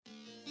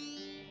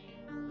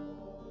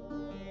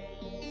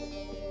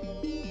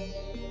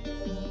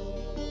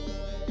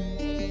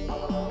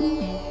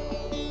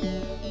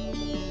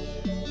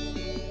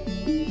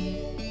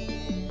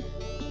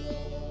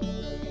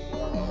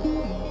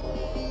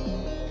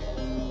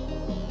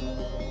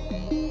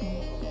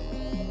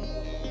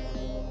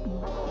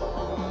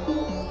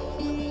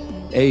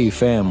Hey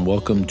fam,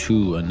 welcome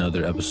to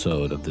another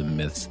episode of the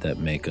Myths That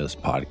Make Us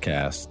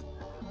podcast.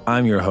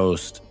 I'm your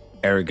host,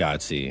 Eric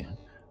Gotzi.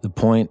 The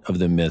point of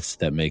the Myths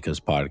That Make Us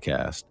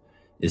podcast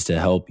is to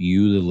help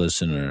you, the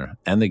listener,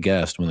 and the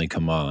guest when they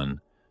come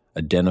on,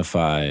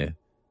 identify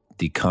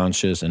the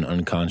conscious and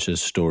unconscious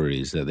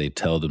stories that they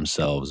tell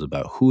themselves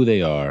about who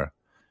they are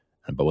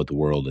and about what the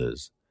world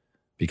is.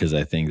 Because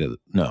I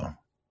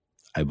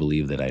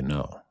believe that I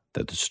know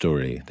that the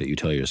story that you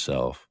tell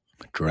yourself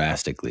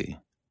drastically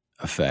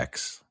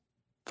affects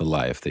the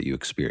life that you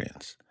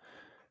experience.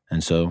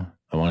 And so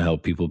I want to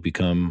help people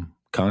become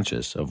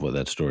conscious of what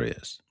that story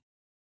is.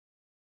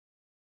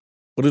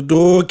 What a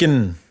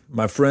dorkin',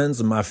 my friends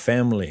and my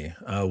family.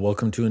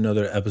 Welcome to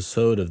another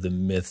episode of the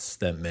Myths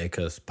That Make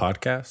Us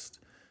podcast.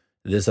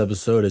 This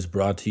episode is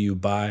brought to you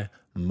by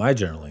my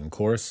journaling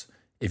course.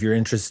 If you're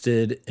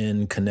interested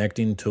in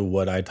connecting to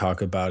what I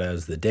talk about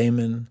as the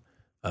daemon,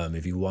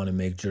 if you want to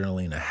make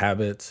journaling a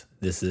habit,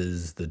 this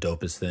is the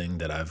dopest thing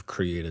that I've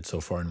created so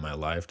far in my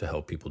life to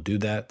help people do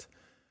that.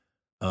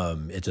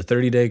 It's a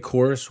 30-day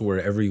course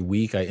where every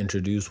week I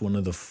introduce one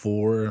of the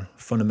 4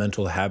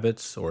 fundamental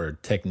habits or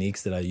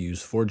techniques that I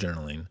use for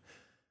journaling.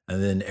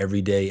 And then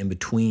every day in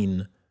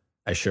between,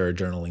 I share a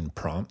journaling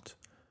prompt.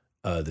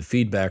 The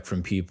feedback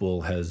from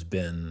people has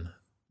been,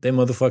 they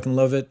motherfucking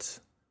love it.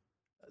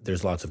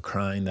 There's lots of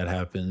crying that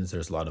happens.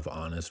 There's a lot of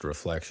honest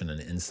reflection and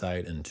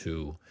insight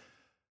into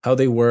how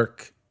they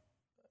work,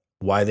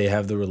 why they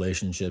have the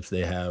relationships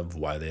they have,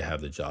 why they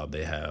have the job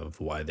they have,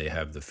 why they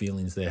have the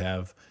feelings they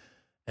have.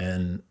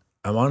 And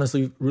I'm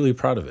honestly really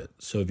proud of it.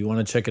 So if you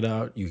want to check it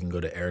out, you can go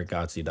to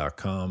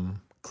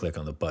ericgotzi.com, click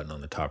on the button on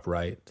the top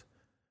right,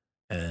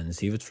 and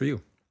see if it's for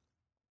you.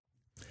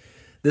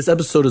 This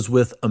episode is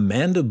with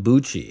Amanda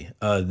Bucci.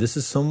 This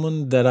is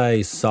someone that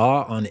I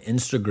saw on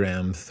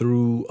Instagram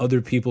through other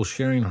people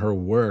sharing her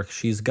work.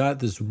 She's got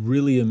this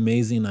really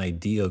amazing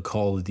idea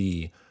called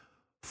the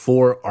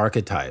 4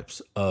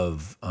 archetypes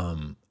of,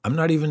 I'm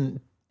not even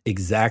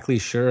exactly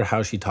sure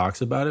how she talks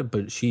about it,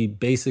 but she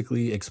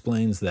basically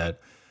explains that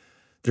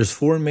there's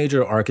 4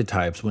 major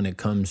archetypes when it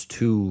comes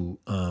to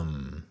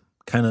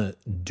kind of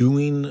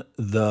doing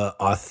the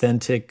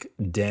authentic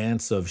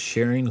dance of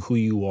sharing who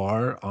you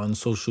are on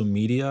social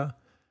media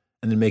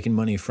and then making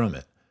money from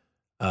it.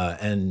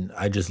 And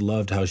I just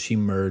loved how she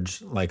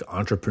merged like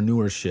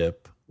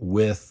entrepreneurship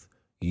with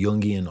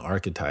Jungian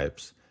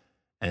archetypes.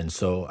 And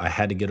so I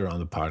had to get her on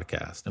the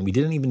podcast. And we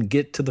didn't even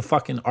get to the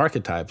fucking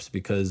archetypes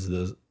because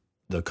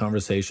the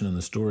conversation and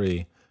the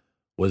story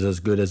was as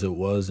good as it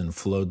was and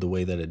flowed the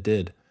way that it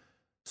did.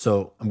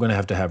 So I'm going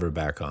to have her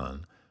back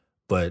on.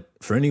 But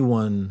for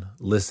anyone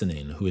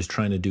listening who is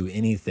trying to do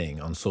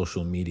anything on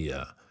social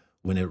media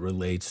when it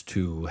relates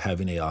to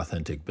having an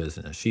authentic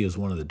business, she is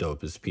one of the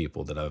dopest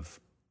people that I've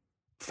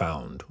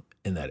found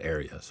in that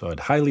area. So I'd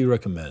highly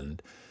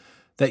recommend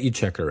that you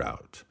check her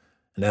out.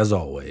 And as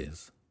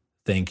always,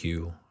 thank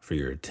you for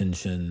your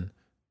attention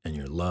and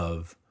your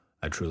love.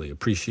 I truly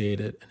appreciate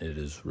it, and it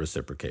is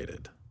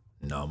reciprocated.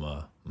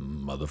 Nama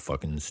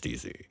motherfucking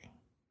Steezy.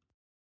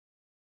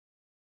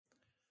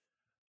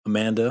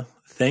 Amanda,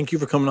 thank you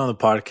for coming on the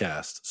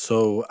podcast.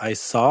 So I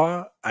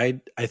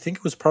think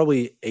it was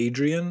probably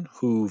Adrian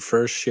who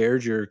first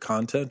shared your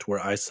content where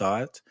I saw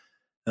it.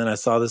 And I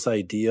saw this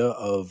idea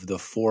of the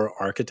 4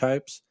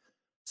 archetypes,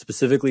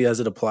 specifically as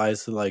it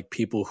applies to like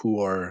people who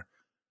are,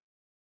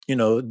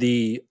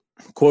 the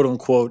quote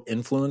unquote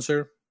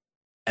influencer.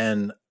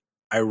 And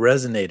I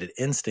resonated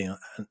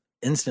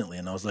instantly.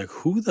 And I was like,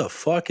 who the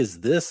fuck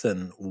is this?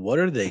 And what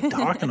are they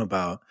talking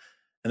about?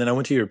 And then I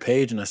went to your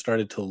page and I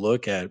started to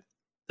look at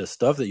the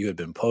stuff that you had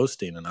been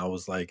posting. And I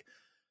was like,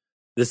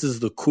 this is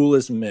the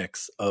coolest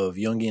mix of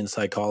Jungian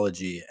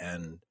psychology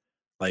and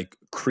like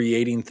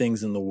creating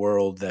things in the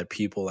world that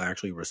people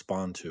actually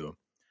respond to.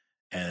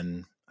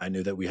 And I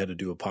knew that we had to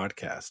do a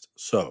podcast.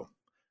 So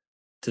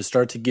to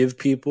start to give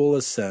people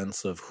a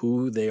sense of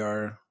who they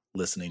are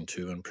listening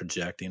to and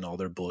projecting all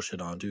their bullshit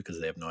onto because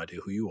they have no idea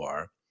who you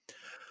are.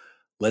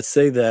 Let's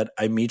say that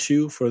I meet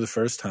you for the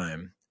first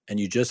time and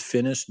you just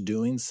finished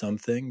doing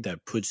something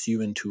that puts you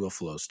into a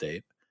flow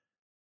state.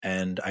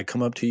 And I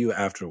come up to you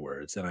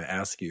afterwards and I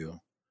ask you,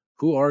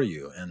 who are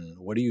you and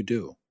what do you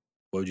do?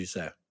 What would you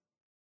say?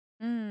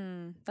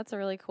 That's a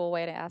really cool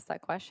way to ask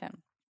that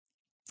question.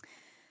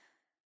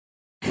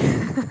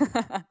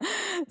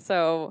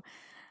 So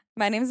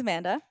my name is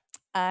Amanda.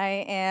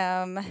 I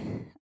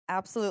am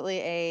absolutely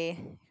a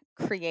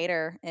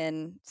creator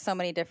in so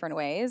many different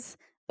ways.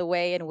 The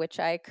way in which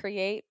I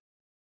create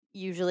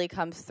usually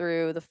comes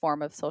through the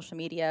form of social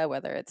media,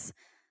 whether it's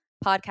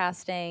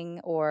podcasting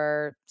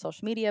or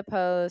social media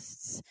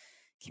posts,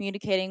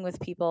 communicating with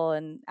people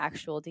in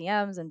actual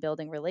DMs and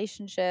building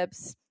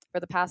relationships. For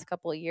the past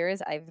couple of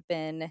years, I've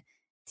been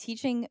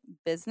teaching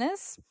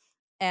business,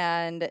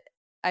 and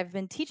I've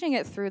been teaching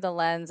it through the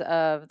lens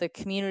of the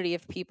community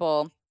of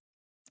people,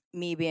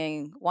 me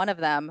being one of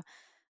them,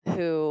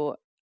 who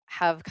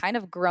have kind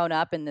of grown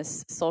up in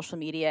this social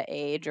media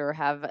age or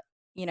have,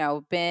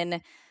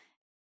 been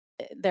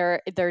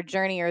their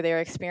journey or their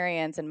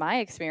experience and my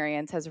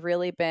experience has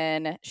really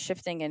been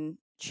shifting and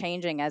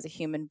changing as a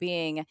human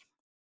being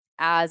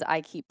as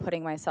I keep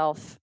putting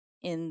myself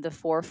in the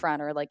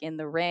forefront or like in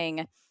the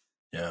ring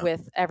Yeah.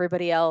 with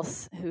everybody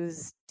else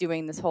who's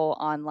doing this whole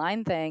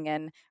online thing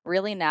and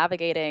really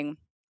navigating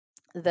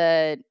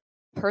the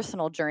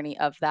personal journey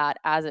of that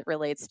as it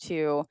relates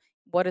to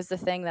what is the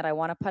thing that I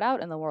want to put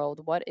out in the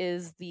world? What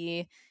is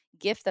the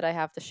gift that I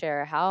have to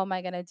share? How am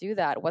I going to do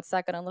that? What's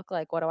that going to look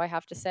like? What do I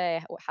have to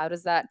say? How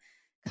does that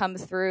come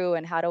through?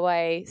 And how do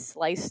I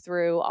slice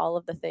through all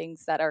of the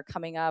things that are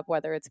coming up,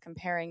 whether it's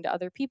comparing to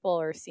other people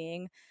or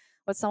seeing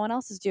what someone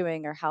else is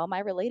doing, or how am I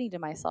relating to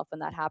myself when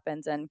that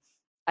happens? And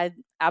I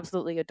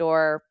absolutely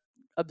adore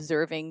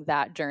observing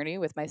that journey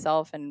with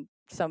myself and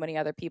so many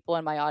other people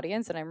in my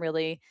audience. And I'm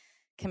really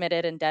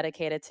committed and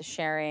dedicated to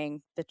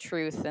sharing the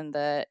truth and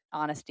the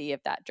honesty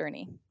of that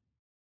journey.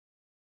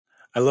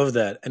 I love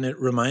that. And it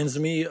reminds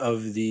me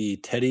of the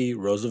Teddy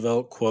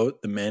Roosevelt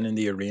quote, "The man in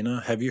the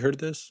arena." Have you heard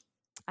this?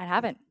 I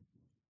haven't.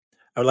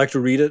 I would like to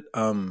read it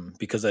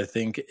because I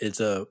think it's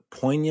a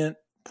poignant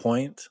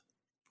point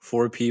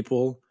for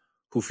people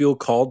who feel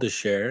called to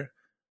share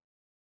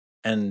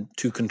and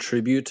to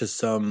contribute to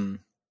some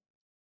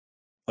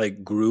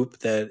like group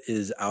that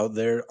is out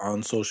there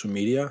on social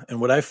media. And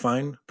what I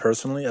find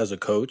personally as a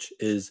coach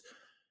is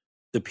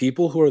the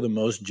people who are the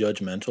most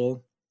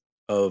judgmental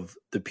of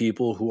the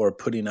people who are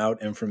putting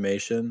out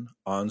information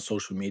on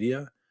social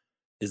media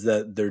is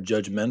that they're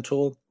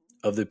judgmental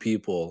of the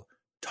people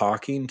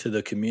talking to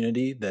the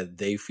community that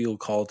they feel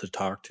called to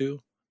talk to,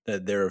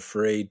 that they're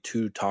afraid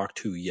to talk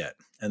to yet.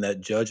 And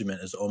that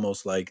judgment is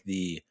almost like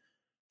the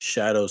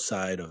shadow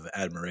side of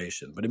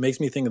admiration. But it makes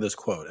me think of this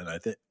quote, and I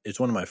think it's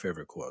one of my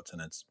favorite quotes,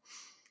 and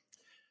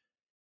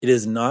it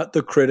is not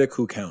the critic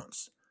who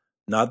counts,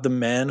 not the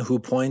man who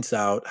points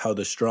out how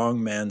the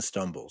strong man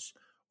stumbles,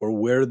 or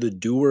where the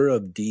doer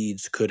of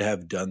deeds could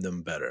have done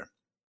them better.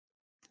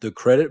 The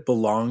credit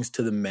belongs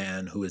to the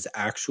man who is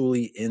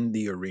actually in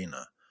the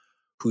arena,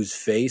 whose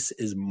face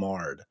is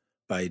marred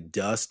by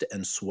dust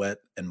and sweat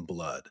and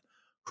blood,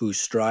 who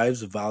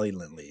strives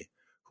valiantly,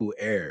 who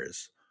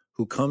errs,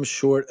 who comes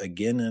short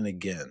again and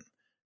again,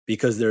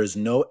 because there is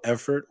no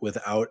effort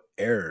without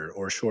error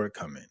or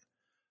shortcoming.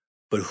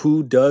 But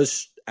who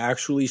does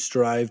actually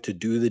strive to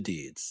do the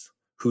deeds,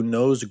 who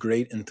knows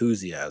great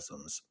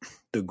enthusiasms,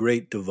 the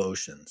great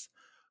devotions,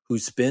 who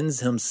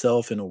spends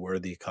himself in a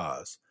worthy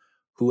cause,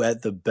 who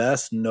at the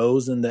best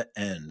knows in the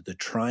end the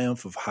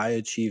triumph of high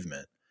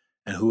achievement,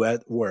 and who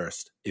at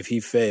worst, if he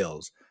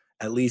fails,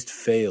 at least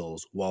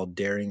fails while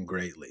daring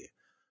greatly,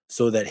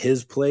 so that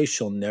his place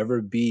shall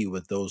never be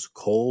with those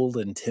cold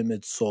and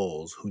timid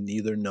souls who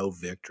neither know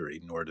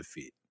victory nor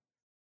defeat.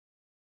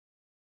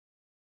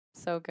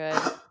 So good.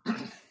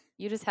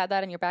 You just had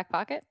that in your back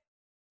pocket?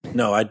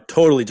 No, I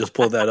totally just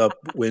pulled that up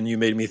when you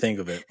made me think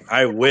of it.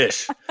 I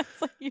wish.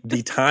 Like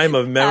The time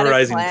of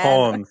memorizing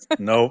poems.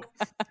 Nope.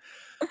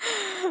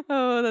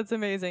 Oh, that's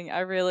amazing. I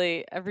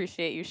really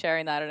appreciate you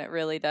sharing that. And it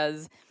really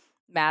does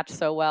match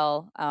so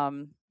well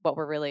what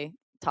we're really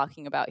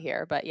talking about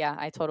here. But yeah,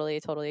 I totally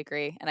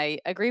agree. And I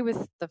agree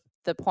with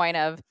the point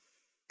of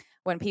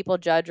when people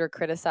judge or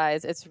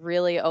criticize, it's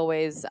really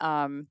always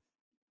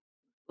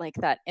like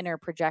that inner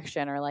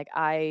projection or like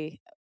I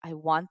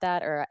want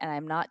that or and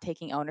I'm not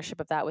taking ownership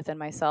of that within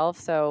myself.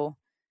 So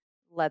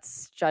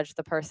let's judge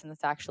the person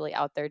that's actually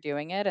out there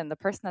doing it. And the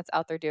person that's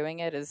out there doing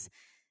it is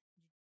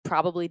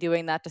probably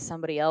doing that to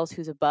somebody else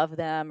who's above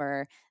them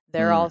or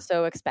they're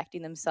also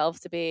expecting themselves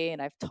to be.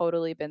 And I've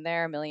totally been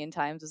there a million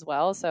times as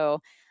well. So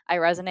I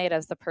resonate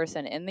as the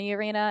person in the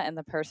arena and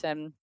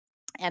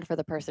for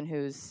the person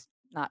who's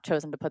not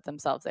chosen to put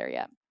themselves there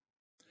yet.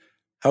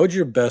 How would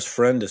your best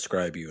friend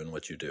describe you and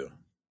what you do?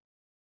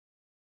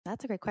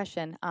 That's a great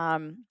question.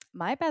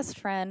 My best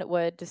friend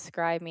would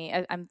describe me.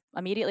 I'm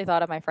immediately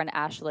thought of my friend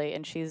Ashley,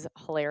 and she's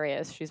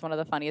hilarious. She's one of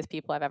the funniest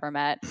people I've ever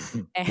met,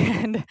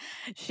 and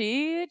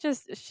she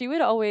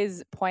would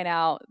always point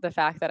out the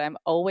fact that I'm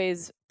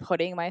always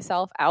putting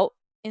myself out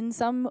in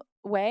some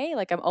way.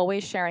 Like I'm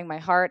always sharing my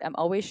heart. I'm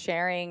always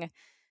sharing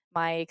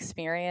my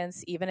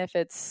experience, even if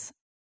it's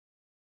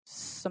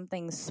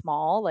something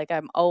small. Like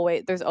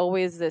there's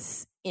always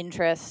this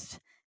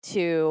interest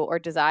to or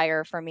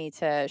desire for me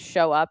to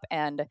show up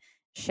and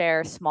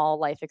share small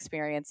life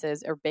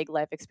experiences or big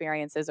life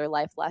experiences or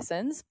life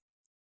lessons.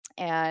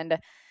 And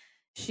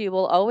she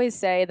will always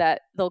say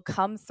that they'll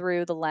come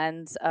through the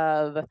lens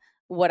of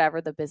whatever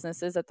the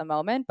business is at the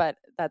moment, but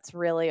that's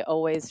really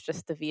always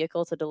just the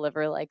vehicle to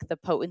deliver like the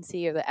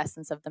potency or the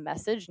essence of the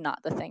message,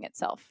 not the thing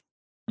itself.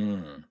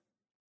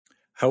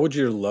 How would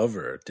your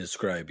lover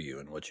describe you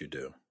and what you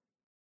do?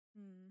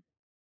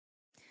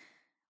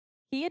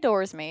 He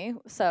adores me,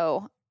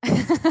 so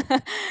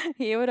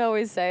he would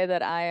always say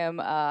that I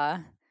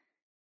am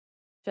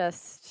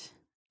just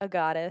a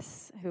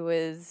goddess who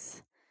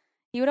is.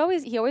 He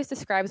always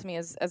describes me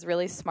as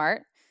really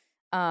smart,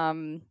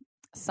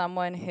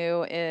 someone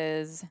who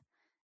is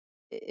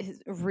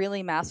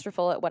really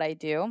masterful at what I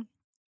do,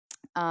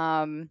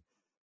 in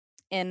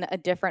a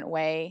different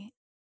way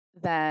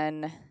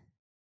than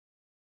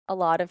a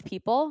lot of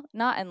people,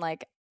 not in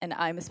like an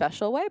I'm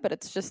special way, but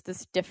it's just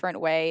this different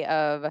way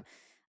of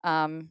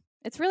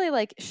it's really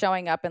like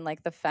showing up in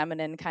like the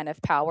feminine kind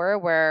of power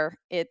where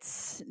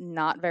it's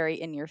not very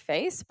in your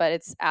face, but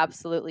it's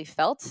absolutely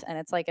felt, and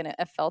it's like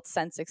a felt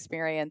sense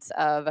experience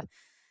of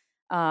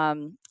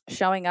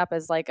showing up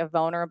as like a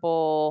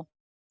vulnerable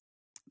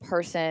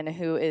person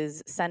who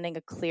is sending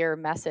a clear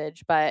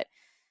message, but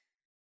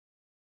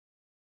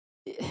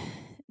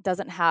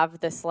doesn't have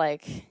this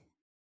like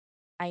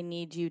I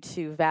need you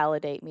to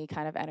validate me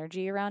kind of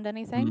energy around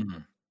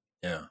anything.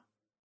 Yeah.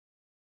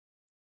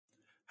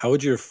 How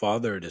would your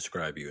father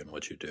describe you and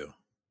what you do?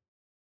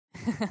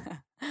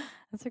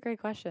 That's a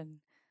great question.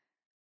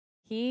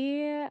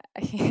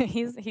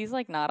 He's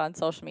like not on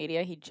social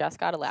media. He just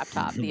got a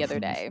laptop the other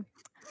day.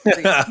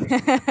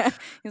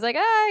 He's like,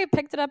 I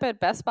picked it up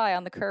at Best Buy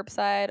on the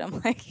curbside. I'm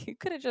like, you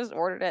could have just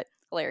ordered it.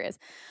 Hilarious.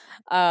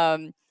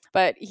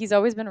 But he's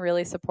always been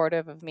really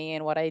supportive of me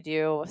and what I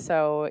do.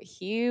 So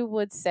he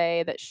would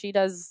say that she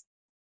does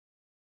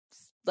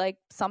like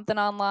something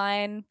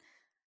online.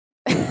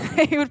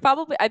 He would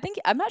probably, I think,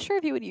 I'm not sure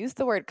if he would use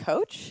the word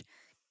coach.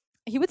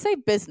 He would say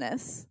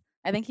business.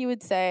 I think he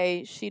would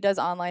say she does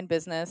online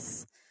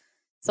business,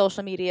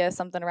 social media,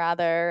 something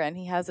rather. And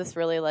he has this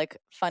really like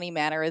funny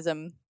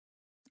mannerism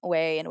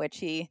way in which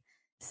he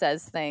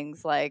says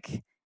things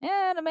like,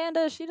 and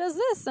Amanda, she does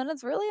this and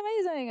it's really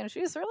amazing. And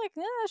she's really,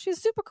 yeah,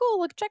 she's super cool.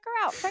 Look, check her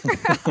out. Check her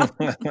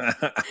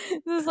out.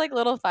 This like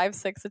little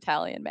 5'6"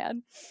 Italian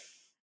man.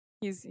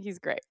 He's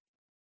great.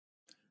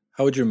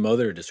 How would your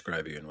mother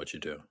describe you and what you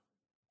do?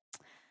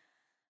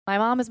 My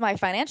mom is my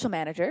financial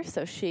manager,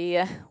 so she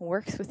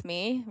works with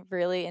me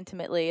really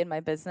intimately in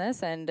my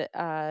business, and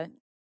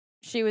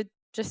she would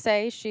just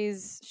say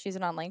she's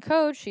an online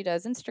coach. She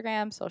does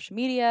Instagram, social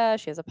media.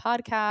 She has a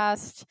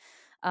podcast.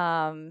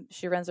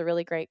 She runs a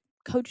really great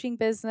coaching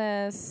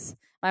business.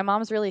 My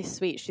mom's really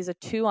sweet. She's a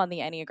 2 on the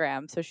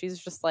Enneagram, so she's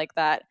just like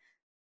that,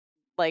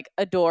 like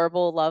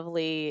adorable,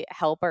 lovely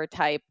helper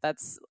type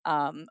that's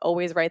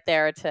always right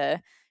there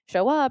to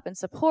show up and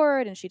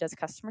support. And she does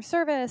customer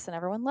service, and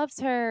everyone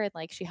loves her. And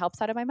like she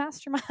helps out of my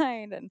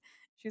mastermind, and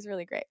she's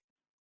really great.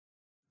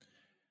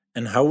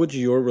 And how would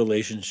your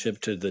relationship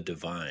to the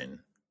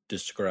divine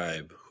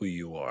describe who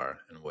you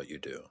are and what you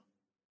do?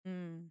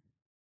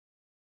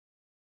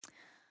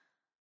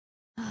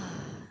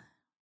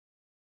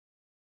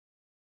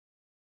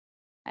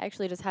 I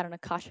actually just had an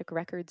Akashic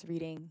Records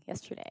reading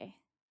yesterday.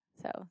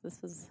 So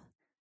this was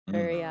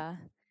very,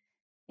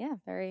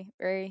 very,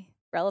 very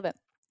relevant.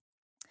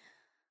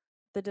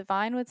 The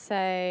divine would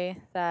say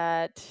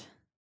that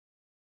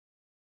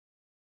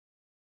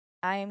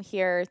I am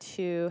here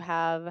to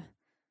have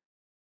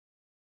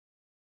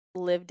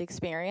lived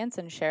experience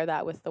and share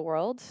that with the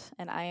world.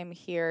 And I am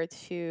here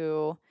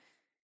to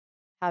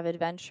have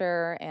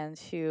adventure and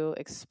to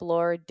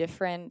explore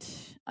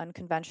different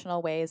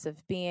unconventional ways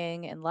of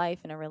being in life,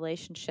 in a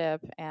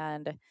relationship,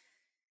 and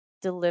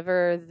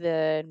deliver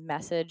the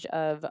message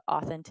of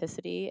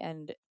authenticity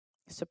and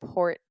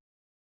support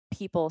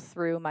people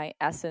through my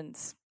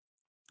essence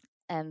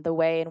and the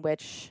way in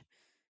which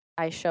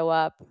I show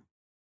up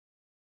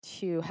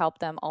to help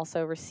them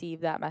also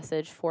receive that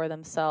message for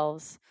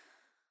themselves.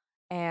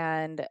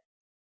 And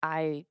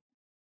I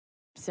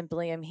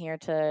simply am here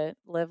to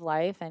live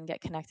life and get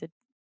connected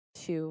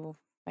to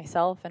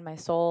myself and my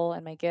soul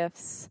and my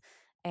gifts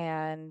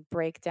and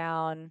break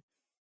down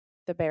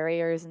the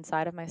barriers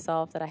inside of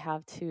myself that I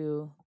have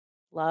to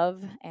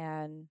love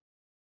and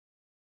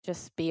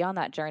just be on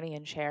that journey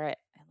and share it.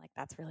 And like,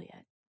 that's really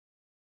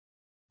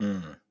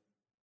it.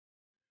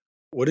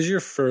 What is your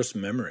first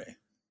memory?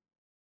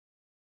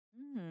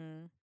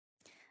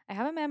 I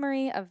have a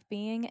memory of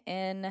being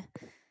in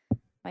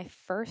my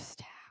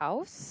first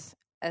house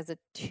as a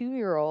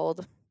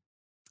 2-year-old.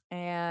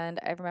 And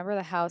I remember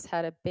the house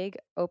had a big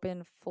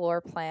open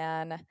floor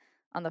plan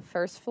on the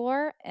first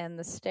floor, and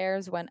the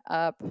stairs went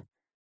up,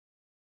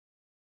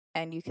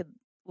 and you could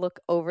look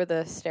over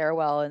the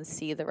stairwell and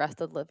see the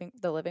rest of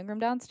the living room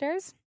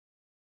downstairs.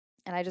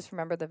 And I just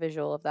remember the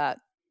visual of that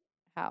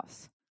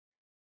house.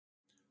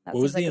 That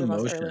What was seems the like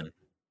the most early. emotion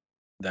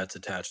that's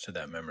attached to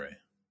that memory?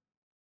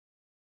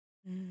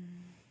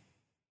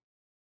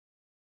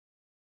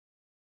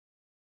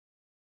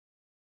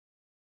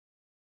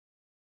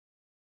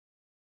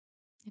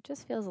 It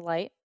just feels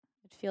light.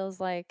 It feels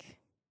like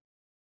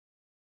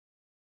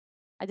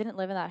I didn't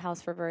live in that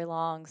house for very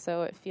long,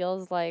 so it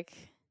feels like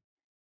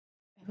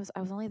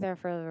I was only there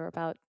for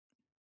about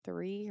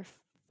 3 or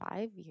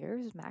 5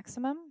 years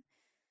maximum.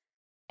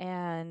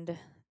 And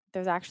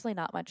there's actually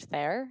not much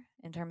there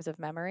in terms of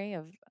memory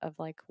of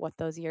like what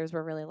those years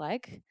were really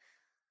like.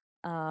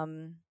 I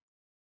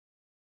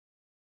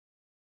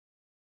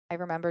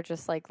remember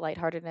just like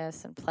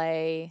lightheartedness and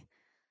play.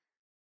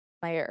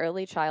 My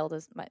earliest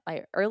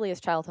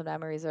childhood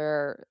memories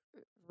are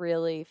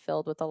really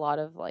filled with a lot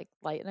of like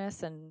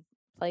lightness and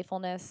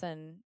playfulness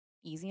and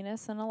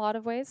easiness in a lot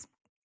of ways.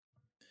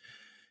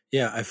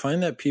 Yeah, I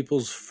find that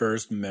people's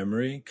first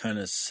memory kind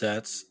of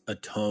sets a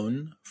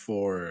tone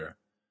for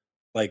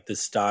like the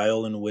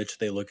style in which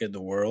they look at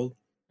the world.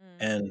 Mm.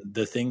 And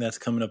the thing that's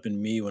coming up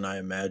in me when I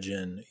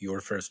imagine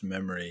your first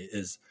memory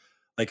is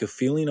like a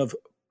feeling of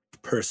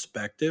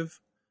perspective,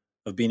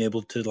 of being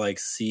able to like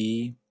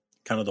see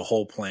kind of the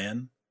whole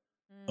plan,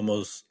 Mm.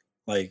 almost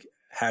like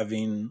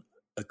having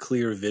a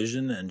clear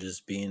vision and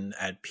just being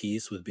at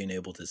peace with being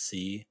able to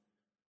see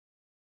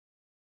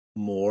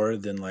more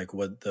than like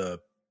what the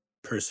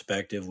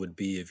perspective would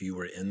be if you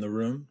were in the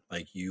room,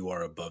 like you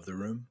are above the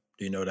room.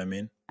 Do you know what I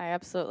mean? I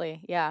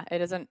absolutely, yeah.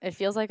 It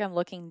feels like I'm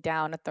looking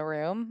down at the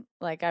room.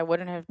 Like I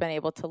wouldn't have been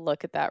able to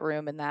look at that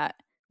room in that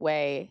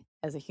way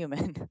as a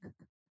human.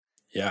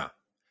 Yeah.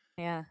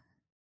 Yeah.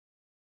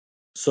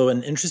 So,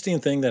 an interesting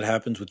thing that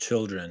happens with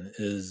children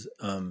is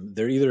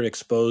they're either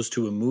exposed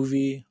to a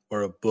movie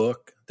or a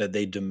book that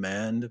they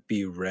demand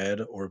be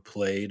read or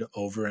played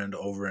over and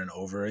over and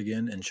over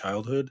again in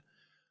childhood.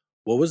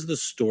 What was the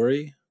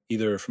story,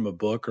 either from a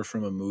book or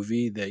from a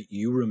movie, that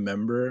you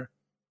remember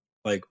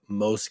like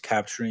most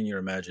capturing your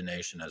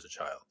imagination as a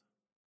child?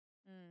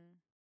 Mm.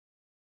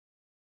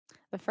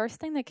 The first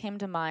thing that came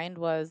to mind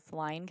was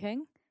Lion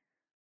King.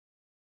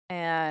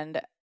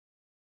 And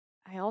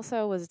I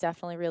also was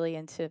definitely really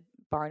into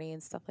Barney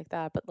and stuff like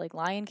that. But like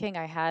Lion King,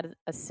 I had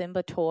a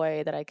Simba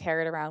toy that I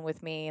carried around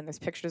with me, and there's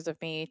pictures of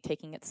me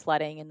taking it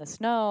sledding in the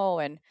snow.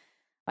 And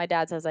my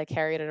dad says I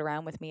carried it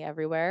around with me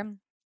everywhere.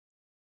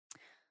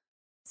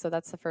 So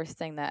that's the first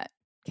thing that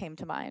came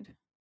to mind.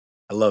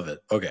 I love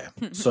it. Okay.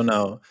 So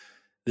now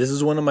this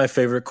is one of my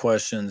favorite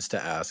questions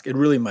to ask. It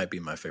really might be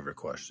my favorite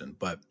question,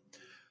 but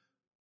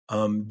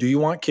do you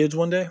want kids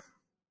one day?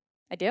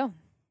 I do.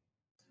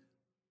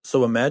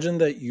 So imagine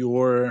that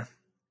you're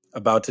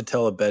about to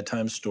tell a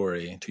bedtime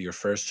story to your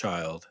first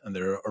child, and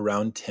they're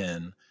around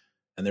 10,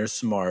 and they're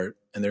smart,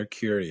 and they're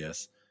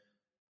curious,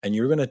 and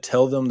you're going to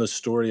tell them the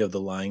story of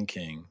the Lion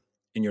King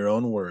in your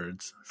own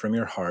words, from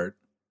your heart,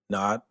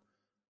 not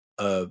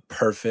a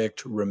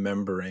perfect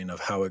remembering of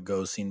how it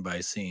goes scene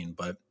by scene,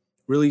 but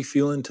really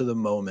feel into the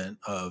moment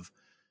of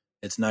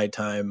it's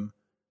nighttime,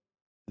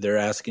 they're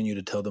asking you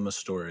to tell them a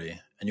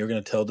story, and you're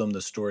going to tell them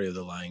the story of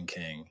the Lion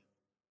King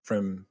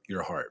from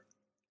your heart.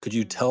 Could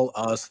you Mm. tell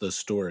us the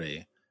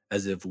story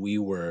as if we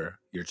were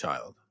your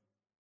child?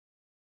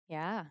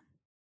 Yeah.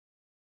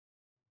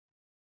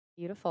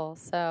 Beautiful.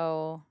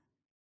 So,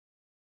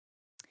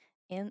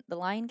 in The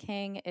Lion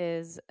King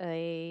is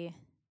a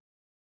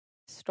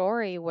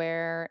story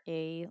where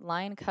a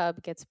lion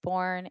cub gets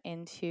born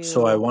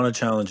So I into. want to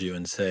challenge you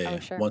and Oh, say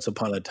sure. once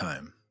upon a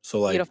time. So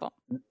like Beautiful.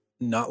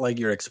 not like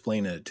you're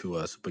explaining it to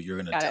us, but you're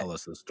going to Got it. tell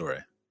us the story.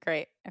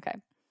 Great. Okay.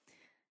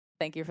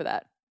 Thank you for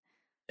that.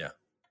 Yeah.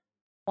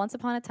 Once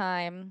upon a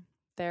time,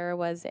 there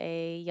was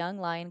a young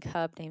lion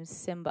cub named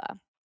Simba,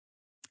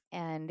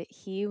 and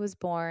he was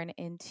born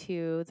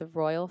into the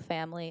royal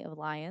family of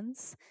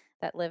lions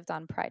that lived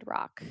on Pride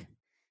Rock.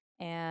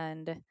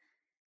 And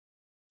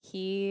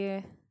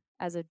he,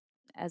 as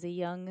a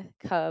young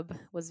cub,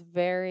 was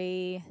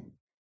very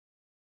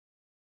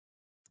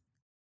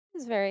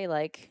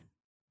like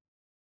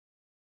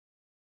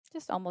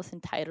just almost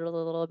entitled a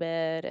little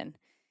bit, and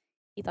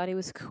he thought he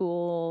was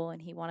cool,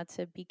 and he wanted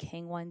to be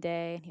king one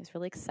day, and he was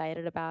really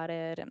excited about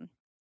it. And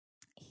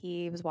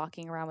he was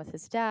walking around with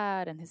his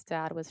dad, and his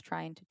dad was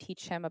trying to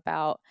teach him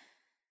about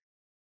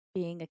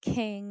being a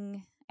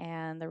king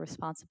and the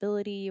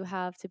responsibility you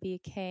have to be a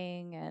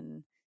king,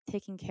 and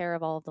taking care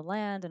of all of the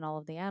land and all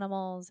of the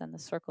animals and the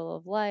circle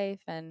of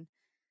life. And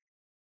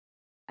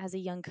as a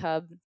young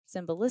cub,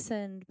 Simba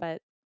listened,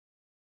 but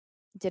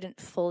didn't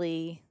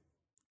fully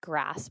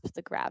grasp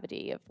the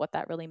gravity of what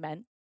that really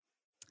meant.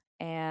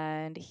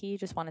 And he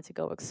just wanted to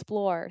go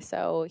explore.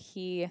 So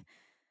he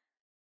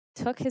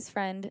took his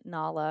friend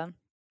Nala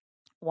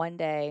one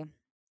day,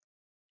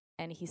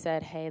 and he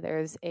said, "Hey,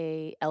 there's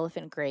a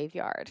elephant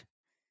graveyard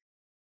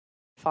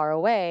far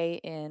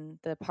away in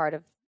the part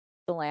of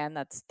the land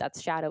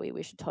that's shadowy.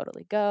 We should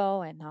totally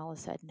go." And Nala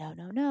said, "No,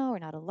 no, no, we're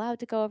not allowed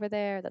to go over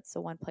there. That's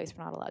the one place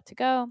we're not allowed to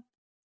go."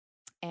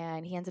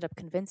 And he ended up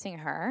convincing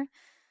her.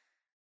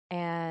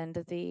 And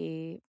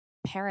the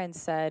parents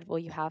said, "Well,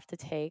 you have to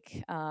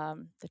take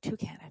the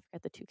toucan. I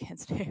forget the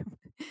toucan's name.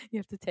 You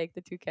have to take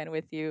the toucan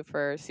with you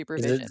for Is it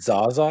supervision."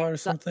 Zaza or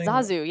something?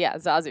 Zazu, yeah,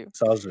 Zazu.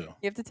 Zazu.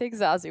 You have to take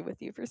Zazu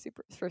with you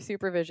for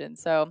supervision.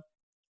 So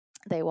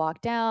they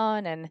walk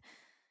down, and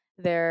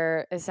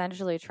they're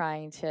essentially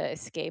trying to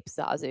escape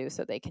Zazu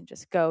so they can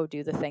just go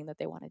do the thing that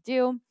they want to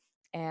do.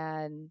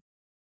 And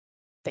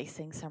they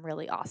sing some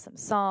really awesome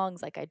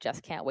songs like "I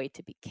Just Can't Wait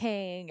to Be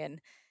King," and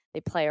they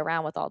play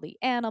around with all the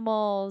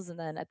animals. And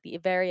then at the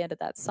very end of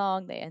that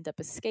song, they end up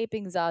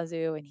escaping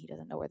Zazu, and he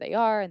doesn't know where they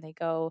are. And they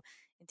go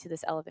into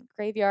this elephant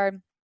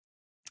graveyard,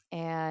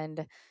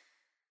 and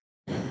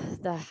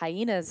the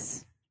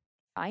hyenas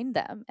find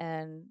them,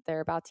 and they're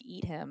about to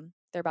eat him.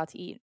 They're about to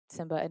eat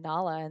Simba and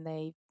Nala, and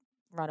they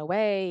run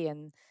away,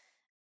 and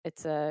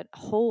it's a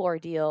whole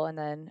ordeal. And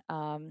then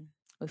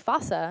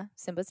Mufasa,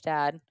 Simba's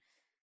dad,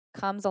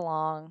 comes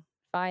along,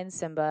 finds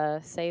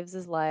Simba, saves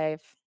his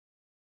life,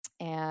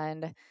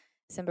 and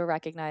Simba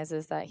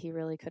recognizes that he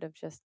really could have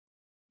just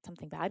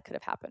something bad could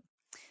have happened.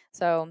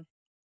 So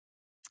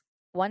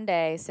one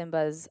day,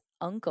 Simba's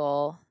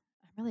uncle,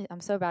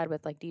 I'm so bad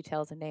with like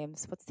details and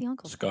names. What's the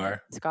uncle's name?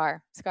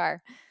 Scar.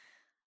 Scar.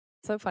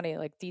 So funny,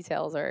 like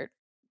details are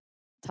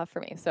tough for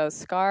me. So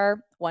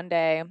Scar one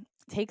day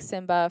takes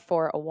Simba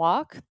for a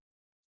walk,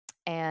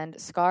 and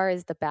Scar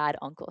is the bad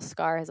uncle.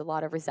 Scar has a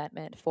lot of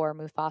resentment for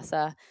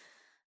Mufasa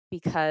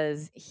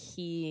because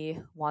he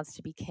wants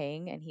to be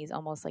king and he's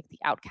almost like the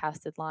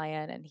outcasted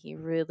lion, and he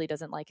really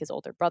doesn't like his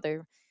older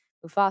brother,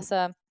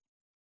 Mufasa.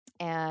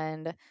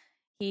 And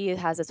he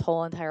has this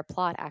whole entire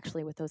plot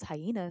actually with those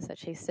hyenas that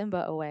chase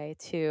Simba away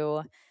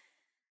to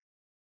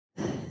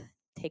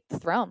take the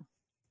throne.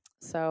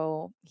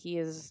 So he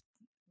is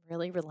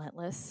really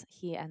relentless.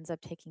 He ends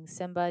up taking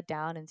Simba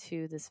down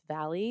into this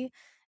valley,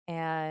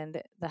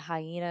 and the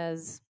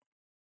hyenas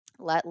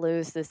let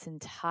loose this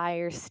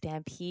entire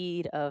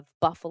stampede of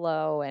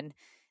buffalo and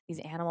these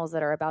animals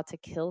that are about to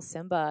kill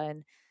Simba.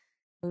 And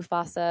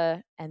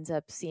Mufasa ends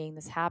up seeing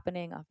this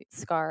happening.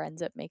 Scar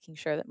ends up making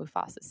sure that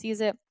Mufasa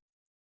sees it.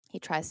 He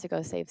tries to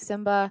go save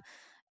Simba,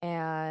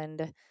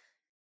 and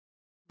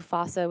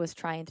Mufasa was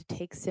trying to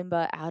take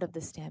Simba out of the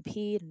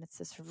stampede, and it's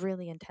this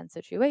really intense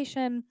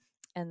situation.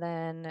 And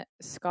then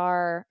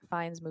Scar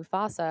finds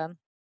Mufasa,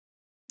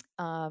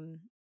 um,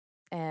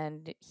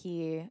 and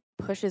he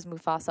pushes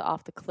Mufasa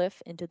off the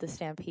cliff into the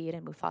stampede,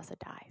 and Mufasa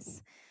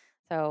dies.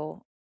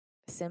 So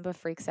Simba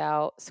freaks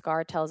out.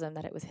 Scar tells him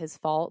that it was his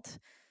fault.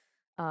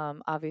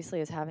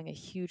 Obviously, is having a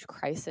huge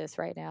crisis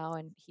right now,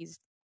 and he's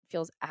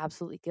feels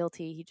absolutely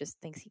guilty. He just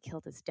thinks he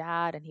killed his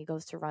dad, and he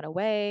goes to run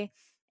away,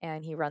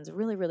 and he runs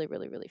really, really,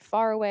 really, really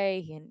far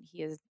away.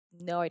 He has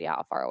no idea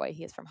how far away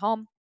he is from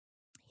home.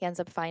 He ends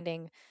up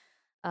finding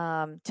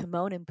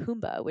Timon and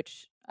Pumbaa,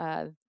 which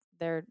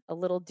they're a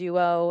little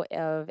duo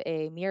of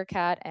a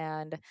meerkat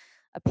and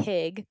a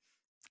pig,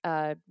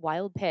 a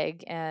wild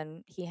pig,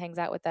 and he hangs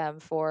out with them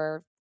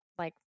for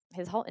like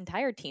his whole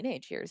entire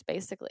teenage years,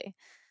 basically.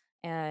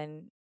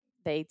 And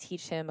they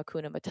teach him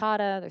Hakuna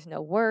Matata. There's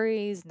no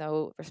worries,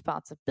 no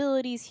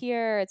responsibilities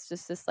here. It's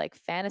just this like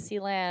fantasy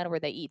land where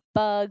they eat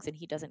bugs and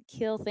he doesn't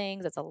kill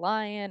things. It's a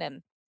lion,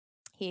 and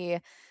he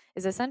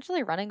is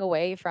essentially running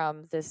away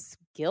from this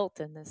guilt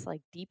and this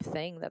like deep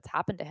thing that's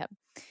happened to him.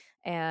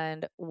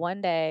 And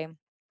one day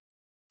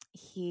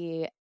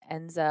he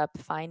ends up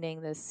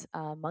finding this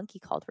monkey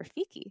called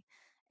Rafiki.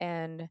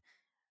 And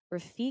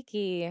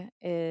Rafiki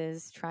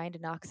is trying to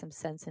knock some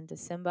sense into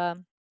Simba.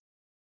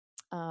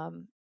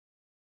 Um,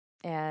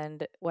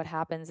 and what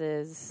happens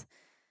is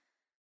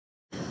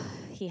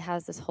he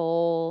has this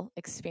whole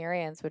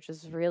experience, which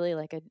is really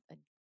like a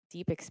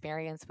deep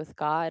experience with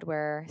God,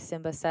 where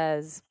Simba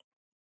says,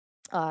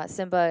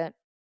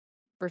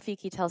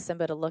 Rafiki tells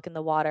Simba to look in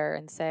the water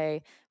and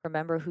say,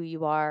 "Remember who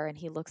you are." And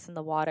he looks in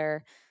the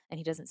water and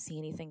he doesn't see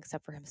anything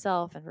except for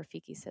himself. And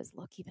Rafiki says,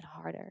 "Look even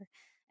harder."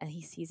 And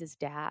he sees his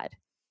dad,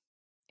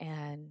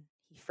 and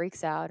he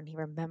freaks out and he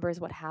remembers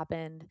what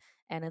happened.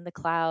 And in the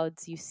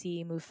clouds, you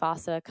see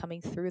Mufasa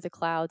coming through the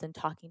clouds and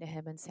talking to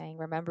him and saying,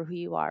 "Remember who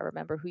you are,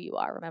 remember who you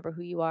are, remember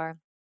who you are."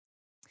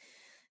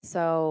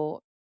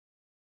 So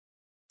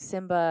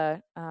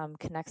Simba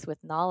connects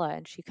with Nala,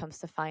 and she comes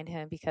to find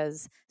him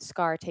because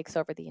Scar takes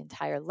over the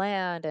entire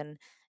land and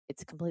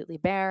it's completely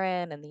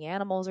barren and the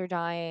animals are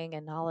dying.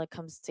 And Nala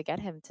comes to get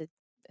him to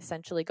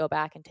essentially go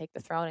back and take the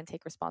throne and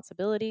take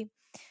responsibility.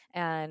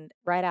 And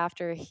right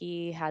after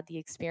he had the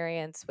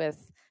experience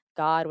with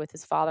God, with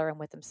his father, and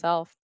with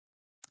himself,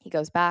 he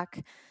goes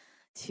back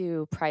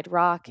to Pride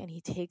Rock and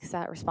he takes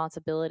that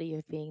responsibility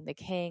of being the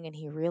king, and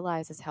he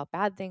realizes how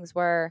bad things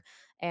were,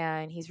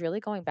 and he's really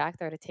going back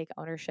there to take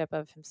ownership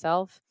of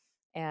himself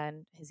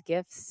and his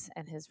gifts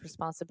and his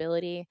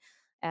responsibility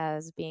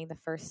as being the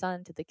first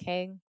son to the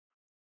king.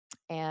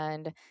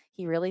 And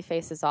he really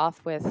faces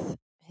off with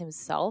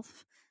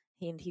himself.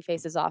 He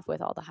faces off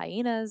with all the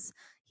hyenas.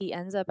 He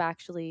ends up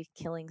actually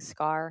killing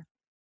Scar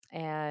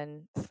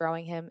and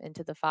throwing him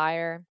into the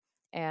fire,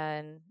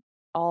 and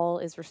all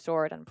is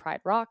restored on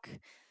Pride Rock.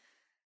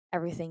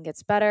 Everything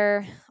gets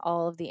better.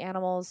 All of the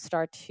animals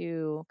start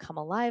to come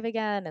alive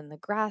again, and the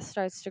grass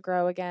starts to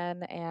grow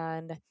again,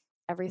 and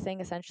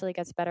everything essentially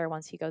gets better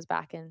once he goes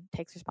back and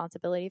takes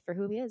responsibility for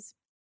who he is.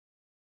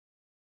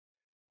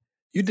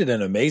 You did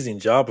an amazing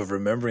job of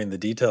remembering the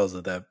details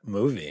of that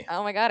movie.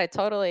 Oh my God, I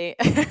totally,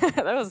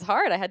 that was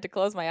hard. I had to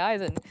close my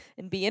eyes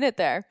and be in it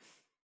there.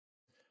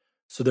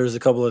 So there's a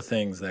couple of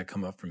things that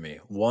come up for me.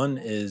 One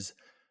is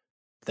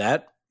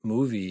that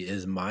movie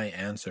is my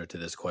answer to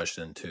this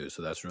question too.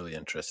 So that's really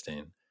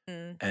interesting.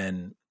 Mm.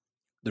 And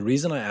the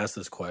reason I ask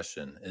this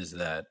question is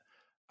that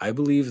I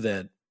believe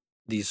that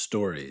these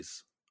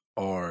stories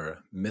are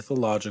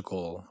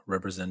mythological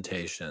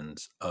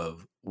representations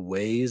of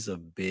ways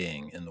of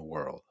being in the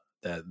world,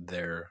 that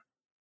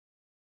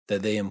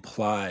they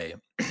imply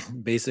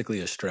basically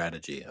a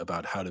strategy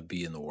about how to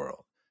be in the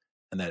world.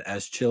 And that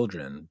as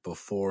children,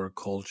 before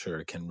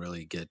culture can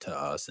really get to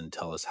us and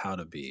tell us how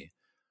to be,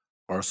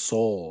 our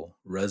soul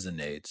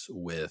resonates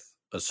with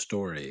a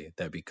story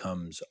that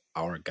becomes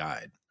our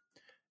guide.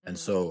 And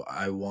so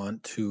I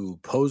want to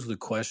pose the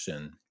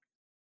question,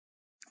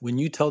 When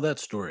you tell that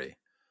story,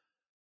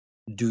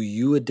 do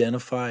you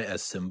identify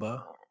as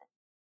Simba?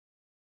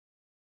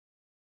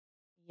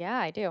 Yeah,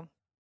 I do.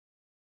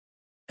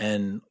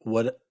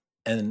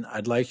 And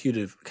I'd like you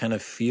to kind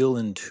of feel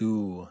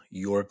into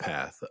your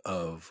path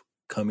of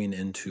coming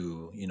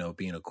into,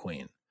 being a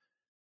queen.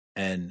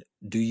 And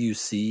do you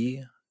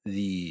see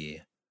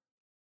the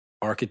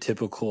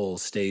archetypical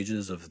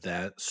stages of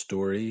that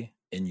story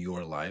in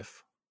your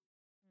life?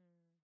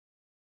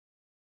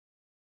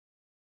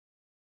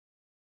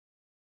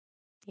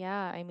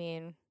 Yeah, I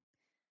mean,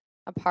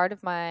 a part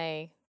of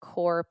my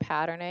core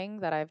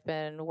patterning that I've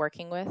been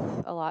working with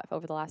a lot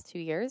over the last 2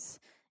 years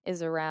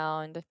is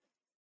around,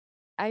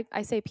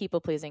 I say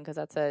people pleasing because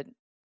that's a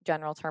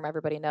general term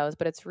everybody knows,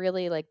 but it's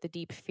really like the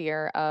deep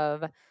fear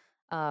of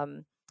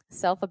um,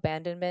 self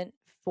abandonment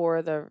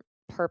for the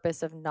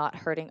purpose of not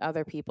hurting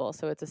other people.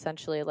 So it's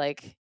essentially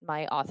like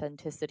my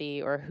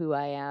authenticity or who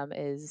I am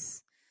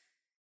is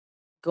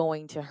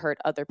going to hurt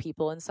other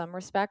people in some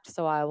respect.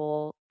 So I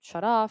will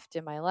shut off,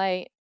 dim my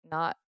light,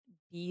 not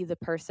be the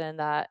person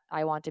that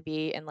I want to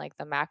be in like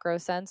the macro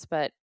sense,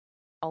 but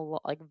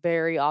like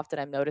very often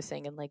I'm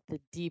noticing in like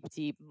the deep,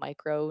 deep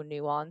micro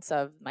nuance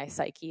of my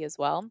psyche as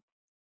well.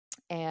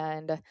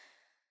 And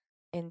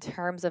in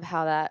terms of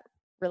how that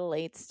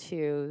relates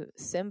to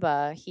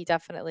Simba, he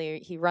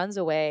runs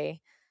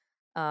away.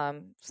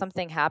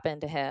 Something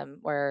happened to him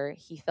where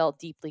he felt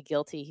deeply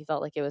guilty. He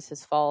felt like it was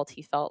his fault.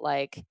 He felt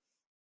like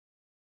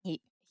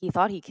he he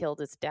thought he killed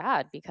his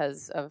dad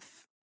because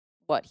of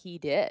what he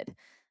did.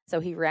 So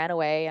he ran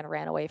away and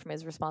ran away from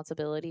his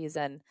responsibilities.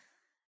 And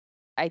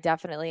I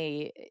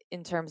definitely,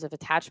 in terms of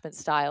attachment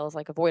styles,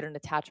 like avoidant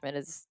attachment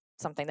is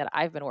something that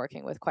I've been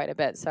working with quite a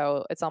bit.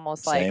 So it's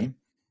almost like, Same.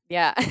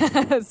 yeah.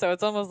 So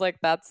it's almost like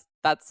that's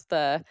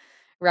the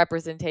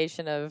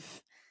representation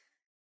of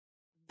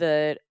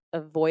the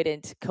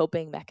avoidant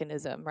coping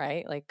mechanism,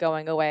 right? Like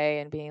going away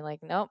and being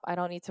like, nope, I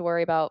don't need to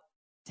worry about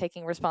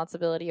taking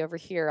responsibility over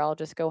here. I'll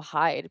just go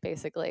hide,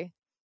 basically.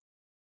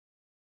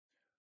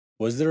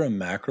 Was there a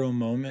macro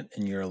moment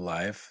in your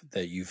life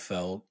that you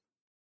felt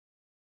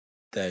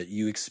that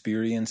you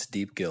experienced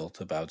deep guilt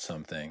about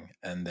something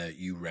and that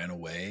you ran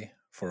away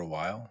for a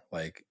while?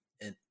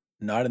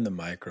 Not in the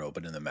micro,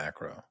 but in the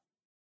macro.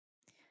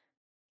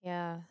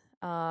 Yeah.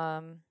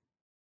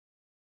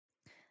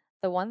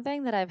 The one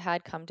thing that I've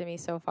had come to me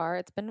so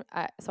far,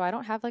 so I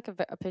don't have like a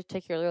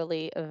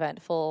particularly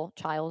eventful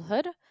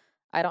childhood.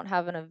 I don't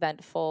have an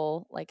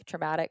eventful, like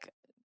traumatic,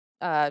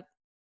 uh,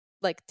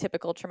 like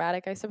typical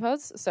traumatic, I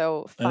suppose.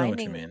 So I know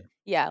what you mean.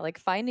 yeah, like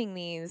finding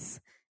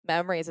these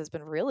memories has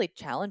been really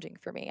challenging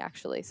for me,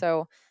 actually.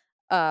 So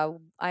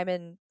I'm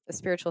in a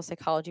spiritual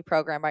psychology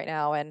program right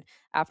now. And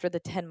after the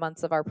 10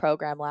 months of our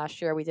program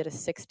last year, we did a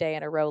 6 day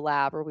in a row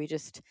lab where we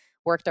just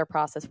worked our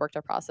process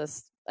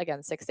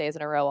again, 6 days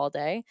in a row all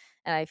day.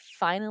 And I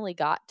finally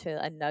got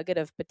to a nugget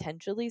of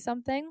potentially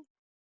something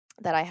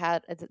that I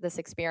had this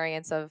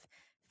experience of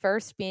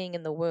first being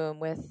in the womb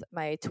with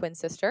my twin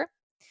sister.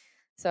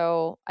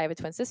 So I have a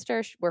twin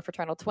sister. We're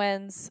fraternal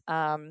twins.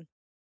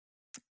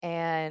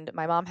 And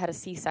my mom had a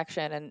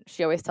C-section, and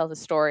she always tells a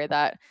story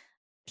that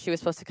she was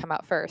supposed to come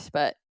out first,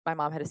 but my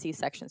mom had a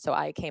C-section, so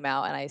I came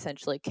out and I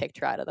essentially kicked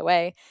her out of the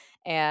way.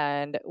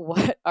 And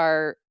what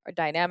our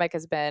dynamic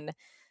has been,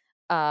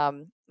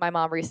 my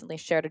mom recently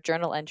shared a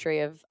journal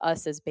entry of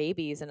us as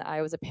babies, and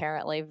I was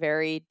apparently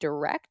very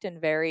direct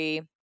and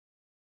very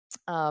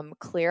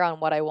clear on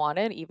what I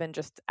wanted, even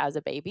just as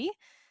a baby.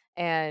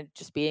 And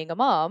just being a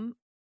mom,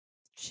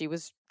 she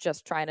was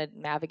just trying to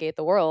navigate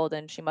the world,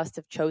 and she must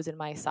have chosen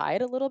my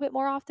side a little bit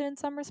more often in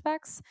some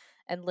respects.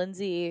 And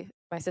Lindsay,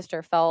 my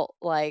sister, felt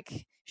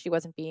like she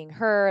wasn't being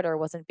heard or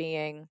wasn't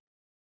being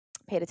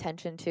paid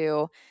attention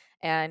to.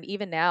 And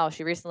even now,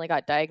 she recently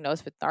got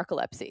diagnosed with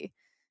narcolepsy.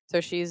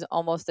 So she's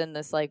almost in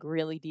this like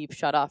really deep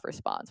shut off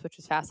response, which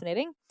is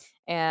fascinating.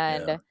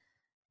 Yeah. And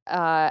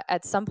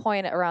at some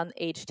point around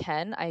age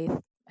 10, I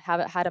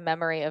have had a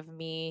memory of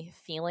me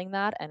feeling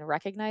that and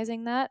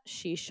recognizing that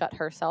she shut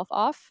herself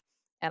off.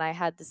 And I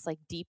had this like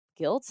deep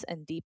guilt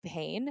and deep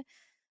pain.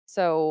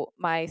 So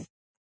my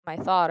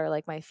thought or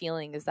like my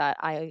feeling is that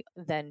I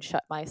then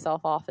shut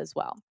myself off as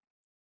well.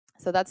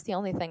 So that's the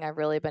only thing I've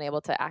really been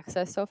able to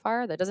access so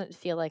far. That doesn't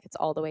feel like it's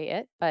all the way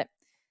it, but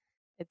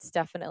it's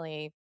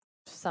definitely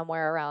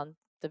somewhere around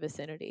the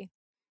vicinity.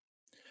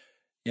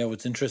 Yeah,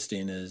 what's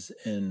interesting is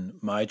in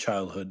my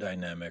childhood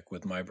dynamic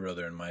with my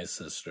brother and my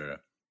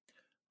sister,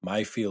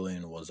 my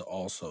feeling was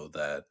also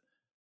that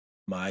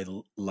my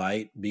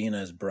light being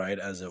as bright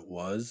as it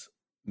was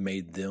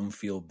made them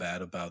feel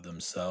bad about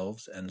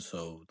themselves. And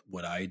so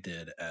what I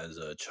did as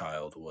a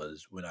child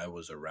was when I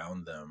was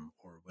around them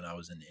or when I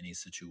was in any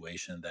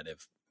situation that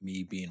if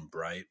me being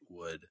bright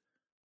would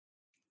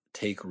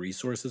take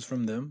resources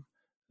from them,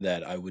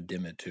 that I would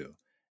dim it too.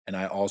 And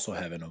I also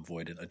have an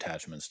avoidant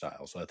attachment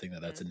style. So I think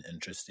that that's Mm, an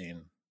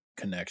interesting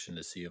connection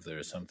to see if there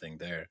is something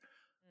there.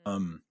 mm,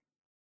 Um,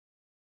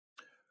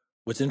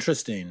 What's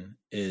interesting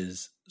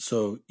is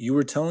so you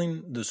were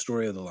telling the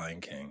story of the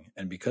Lion King,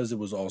 and because it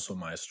was also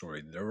my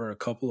story, there were a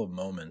couple of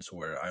moments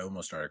where I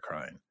almost started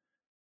crying.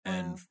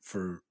 And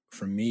Wow.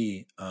 for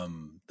me,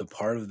 the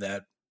part of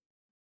that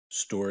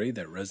story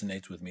that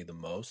resonates with me the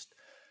most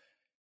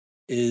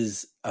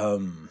is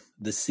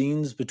the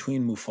scenes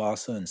between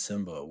Mufasa and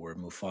Simba, where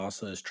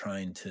Mufasa is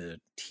trying to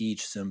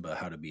teach Simba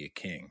how to be a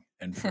king.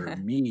 And for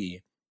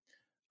me,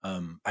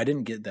 I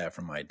didn't get that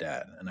from my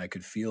dad, and I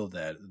could feel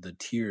that the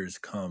tears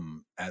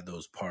come at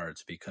those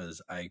parts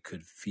because I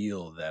could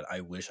feel that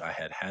I wish I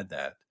had had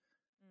that,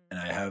 and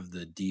I have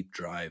the deep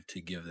drive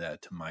to give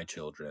that to my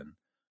children.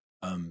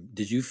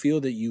 Did you feel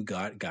that you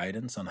got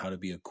guidance on how to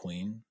be a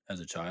queen as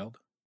a child?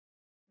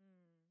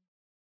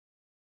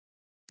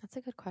 That's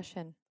a good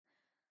question.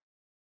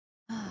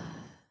 I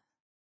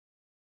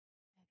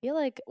feel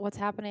like what's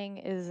happening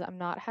is I'm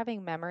not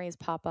having memories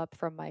pop up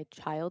from my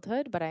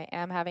childhood, but I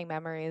am having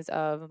memories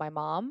of my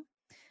mom.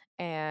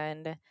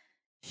 And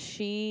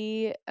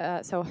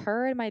so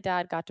her and my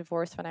dad got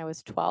divorced when I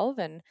was 12.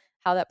 And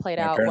how that played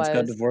My out parents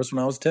got was divorced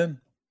when I was 10.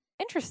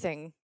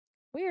 interesting.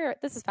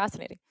 This is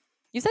fascinating.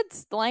 You said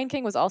The Lion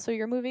King was also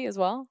your movie as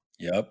well?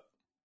 Yep.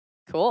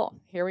 Cool.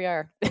 Here we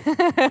are.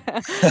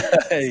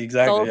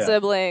 Exactly, Soul yeah.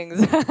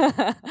 siblings.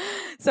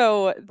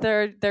 So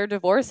their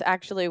divorce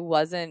actually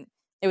wasn't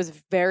it was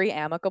very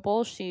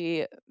amicable.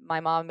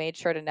 My mom made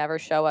sure to never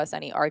show us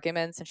any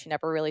arguments, and she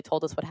never really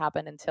told us what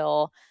happened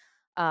until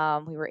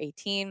we were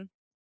 18.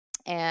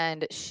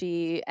 And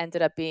she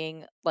ended up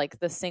being like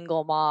the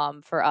single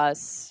mom for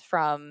us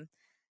from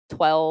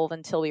 12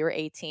 until we were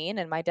 18.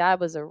 And my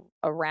dad was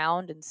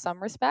around in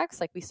some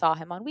respects. Like we saw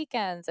him on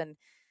weekends, and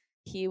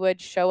he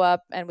would show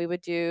up, and we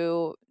would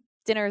do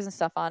dinners and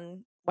stuff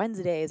on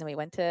Wednesdays, and we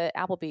went to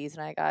Applebee's,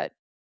 and I got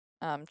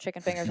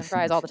chicken fingers and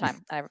fries all the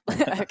time,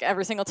 like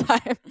every single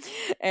time,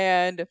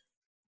 and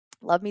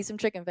love me some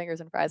chicken fingers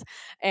and fries.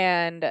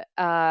 And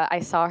I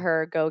saw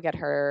her go get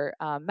her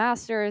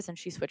master's, and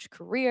she switched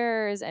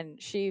careers, and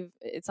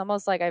it's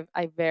almost like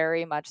I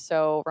very much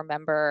so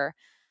remember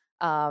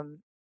um,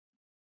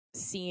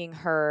 seeing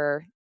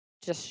her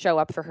just show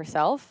up for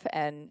herself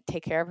and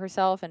take care of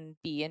herself and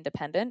be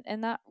independent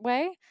in that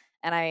way.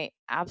 And I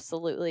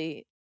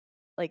absolutely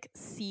like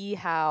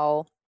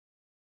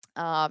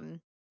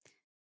um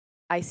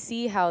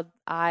see how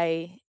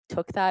I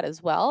took that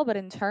as well. But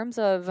in terms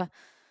of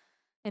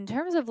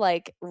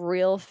like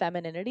real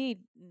femininity,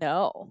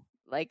 no.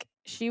 Like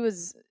she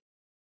was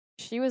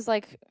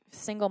like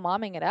single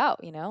momming it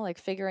out, like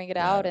figuring it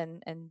Yeah. out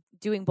and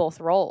doing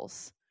both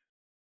roles.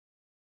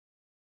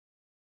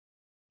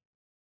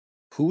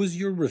 Who was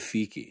your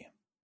Rafiki?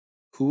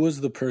 Who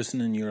was the person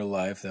in your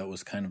life that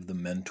was kind of the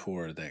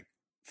mentor that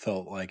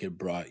felt like it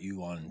brought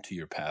you on to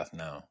your path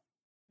now?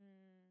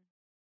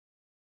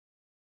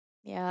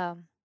 Yeah.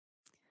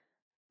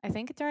 I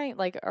think during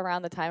like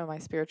around the time of my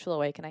spiritual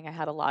awakening, I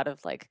had a lot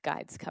of like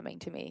guides coming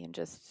to me and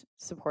just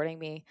supporting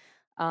me.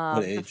 What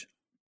Um, the, age?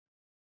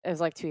 it was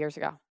like 2 years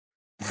ago.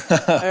 It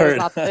was Heard.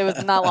 not. It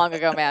was not long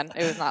ago, man.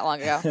 It was not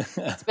long ago.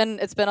 It's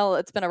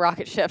been a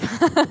rocket ship.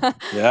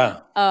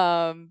 Yeah.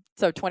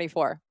 So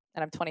 24,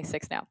 and I'm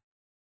 26 now.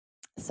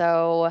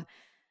 So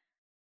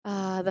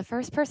the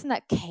first person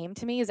that came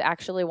to me is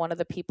actually one of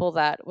the people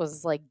that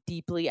was like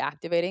deeply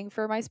activating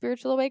for my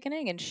spiritual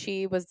awakening. And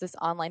she was this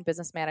online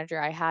business manager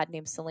I had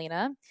named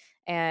Selena.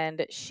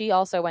 And she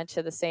also went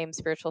to the same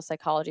spiritual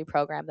psychology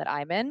program that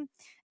I'm in.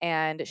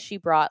 And she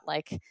brought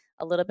like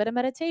a little bit of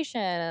meditation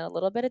and a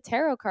little bit of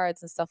tarot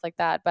cards and stuff like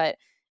that. But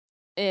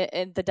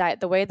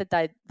the way that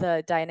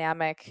the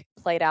dynamic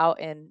played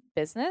out in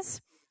business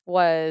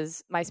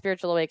was my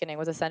spiritual awakening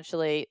was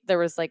essentially there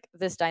was like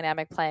this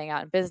dynamic playing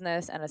out in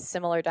business and a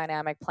similar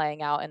dynamic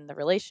playing out in the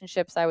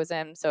relationships I was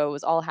in. So it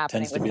was all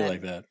happening Tends to be within.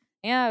 like that.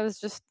 Yeah, it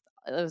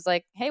was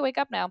like, hey, wake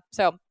up now.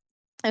 So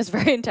it was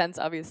very intense,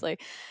 obviously.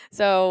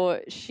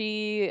 So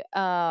she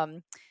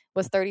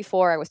was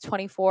 34. I was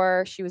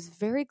 24. She was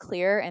very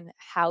clear in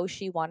how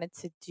she wanted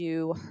to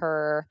do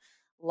her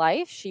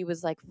life. She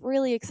was like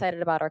really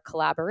excited about our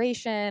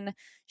collaboration.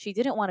 She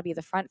didn't want to be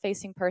the front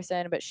facing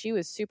person, but she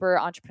was super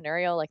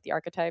entrepreneurial, like the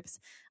archetypes,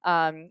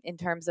 in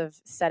terms of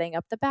setting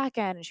up the back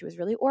end. And she was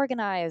really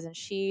organized. And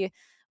she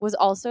was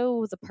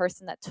also the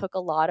person that took a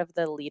lot of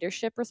the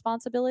leadership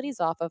responsibilities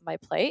off of my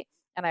plate.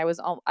 And I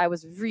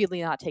was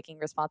really not taking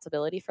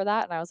responsibility for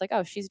that. And I was like,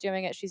 oh, she's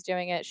doing it. She's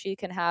doing it. She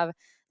can have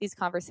these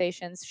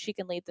conversations. She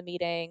can lead the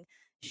meeting.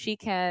 She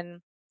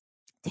can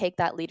take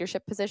that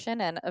leadership position.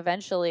 And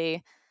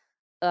eventually,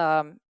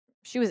 um,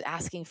 she was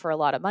asking for a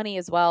lot of money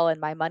as well. And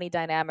my money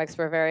dynamics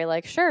were very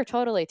like, sure,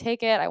 totally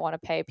take it. I want to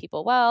pay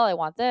people well. I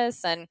want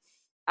this. And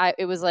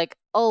it was like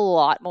a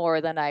lot more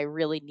than I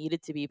really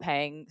needed to be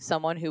paying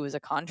someone who was a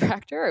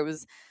contractor.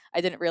 I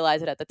didn't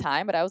realize it at the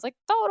time, but I was like,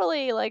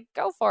 totally, like,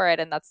 go for it.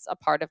 And that's a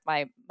part of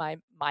my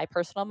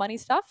personal money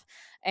stuff.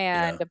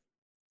 Yeah.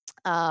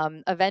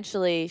 And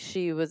eventually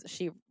she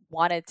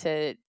wanted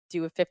to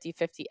do a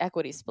 50-50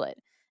 equity split.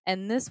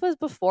 And this was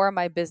before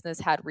my business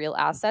had real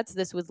assets.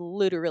 This was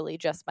literally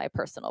just my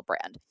personal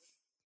brand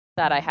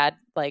that I had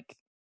like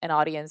an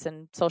audience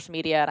and social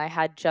media, and I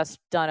had just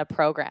done a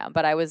program,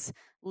 but I was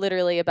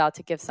literally about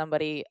to give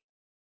somebody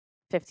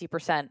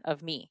 50%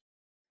 of me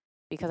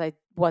because I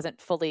wasn't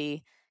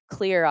fully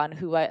clear on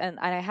who and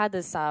I had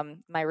this,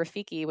 my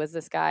Rafiki was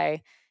this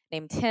guy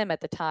named Tim at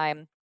the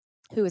time,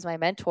 who was my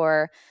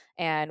mentor.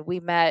 And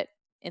we met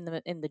in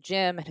the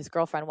gym, and his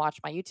girlfriend watched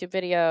my YouTube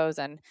videos,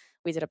 and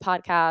we did a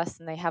podcast,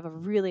 and they have a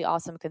really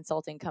awesome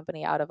consulting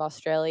company out of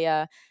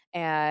Australia.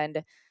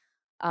 And,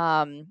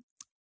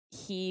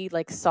 he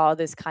like saw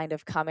this kind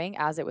of coming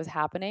as it was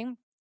happening.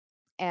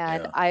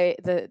 And Yeah.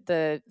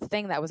 the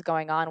thing that was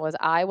going on was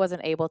I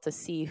wasn't able to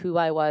see who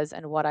I was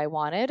and what I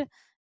wanted,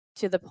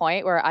 to the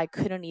point where I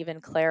couldn't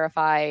even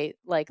clarify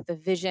like the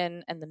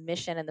vision and the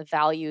mission and the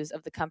values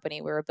of the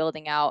company. We were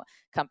building out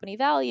company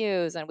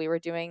values, and we were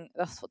doing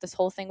this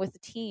whole thing with the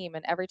team.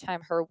 And every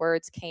time her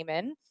words came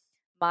in,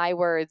 my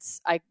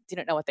words, I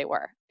didn't know what they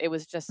were. It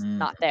was just Mm.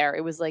 not there.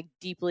 It was like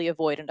deeply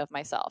avoidant of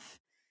myself.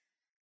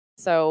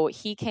 So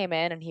he came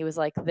in and he was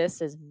like,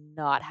 this is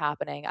not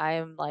happening. I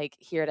am like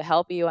here to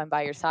help you. I'm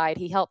by your side.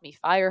 He helped me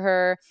fire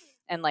her.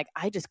 And like,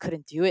 I just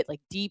couldn't do it, like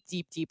deep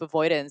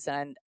avoidance.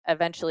 And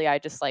eventually I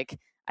just like,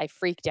 I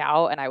freaked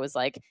out and I was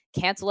like,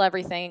 cancel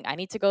everything. I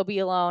need to go be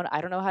alone.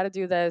 I don't know how to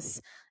do this.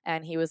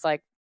 And he was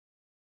like,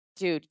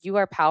 dude, you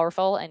are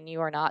powerful and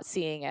you are not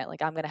seeing it.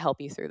 Like, I'm going to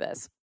help you through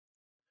this.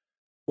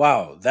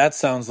 Wow, that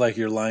sounds like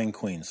your Lion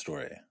Queen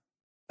story.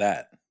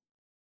 That.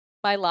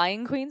 My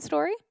Lion Queen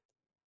story?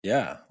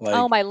 Yeah. Oh,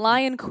 Like, my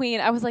Lion Queen.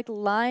 I was like,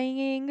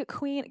 lying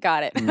queen.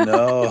 Got it.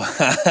 no.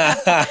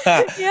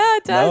 Yeah,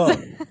 it does.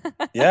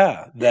 No.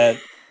 Yeah, that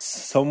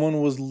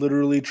someone was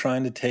literally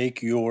trying to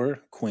take your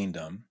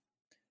queendom.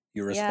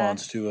 Your Yeah.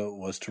 response to it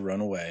was to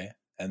run away,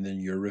 and then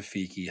your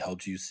Rafiki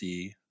helped you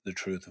see the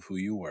truth of who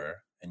you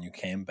were, and you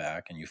came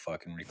back and you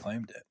fucking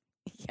reclaimed it.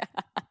 Yeah.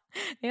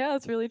 Yeah,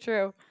 that's really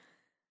true.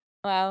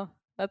 Wow.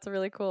 That's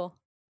really cool.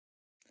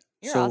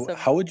 You're So awesome.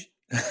 how would you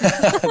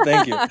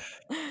thank you.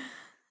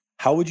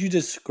 How would you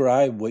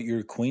describe what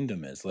your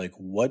queendom is? Like,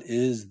 what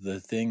is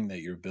the thing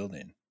that you're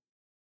building?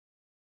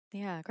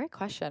 Yeah, great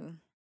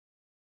question.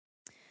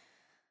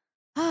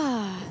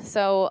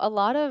 So a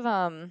lot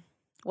of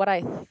what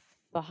I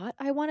thought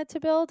I wanted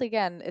to build,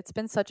 again, it's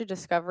been such a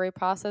discovery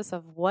process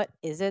of what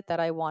is it that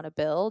I want to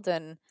build.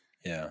 And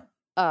Yeah.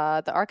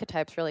 the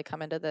archetypes really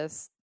come into the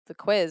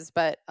quiz.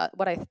 But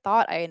what I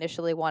thought I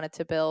initially wanted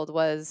to build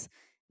was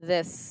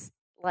this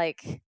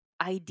like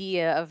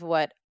idea of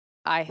what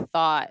I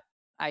thought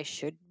I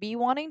should be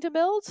wanting to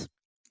build.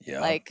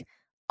 Yeah. Like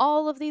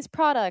all of these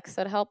products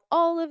that help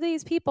all of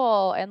these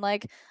people, and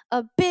like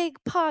a big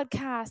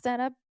podcast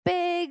and a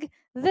big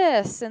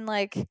this, and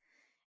like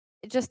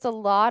just a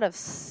lot of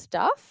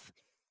stuff.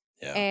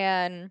 Yeah.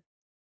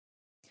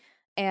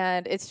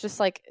 And it's just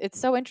like, it's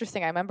so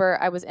interesting. I remember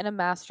I was in a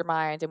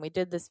mastermind and we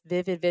did this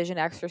vivid vision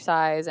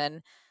exercise,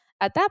 and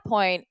at that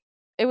point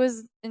it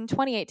was in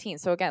 2018,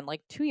 so again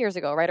like 2 years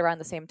ago, right around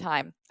the same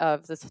time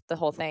of the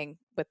whole thing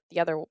with the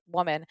other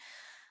woman.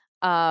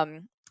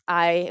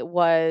 I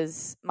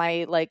was,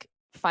 my like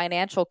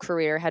financial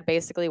career had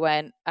basically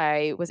went,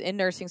 I was in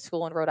nursing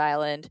school in Rhode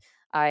Island.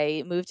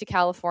 I moved to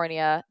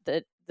California.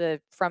 The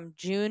from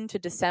June to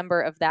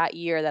December of that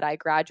year that I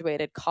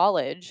graduated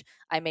college,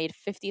 I made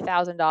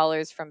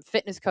 $50,000 from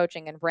fitness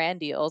coaching and brand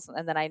deals,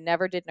 and then I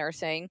never did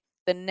nursing.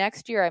 The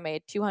next year I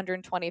made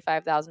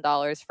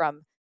 $225,000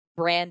 from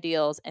brand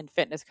deals and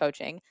fitness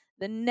coaching.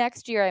 The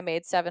next year I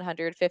made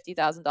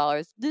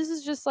 $750,000. This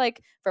is just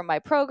like from my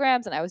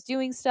programs, and I was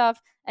doing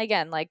stuff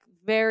again, like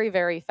very,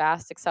 very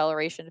fast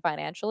acceleration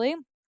financially.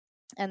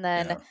 And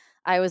then Yeah.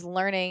 I was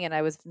learning and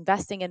I was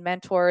investing in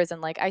mentors, and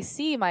like I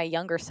see my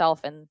younger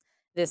self in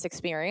this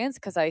experience,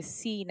 because I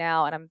see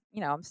now, and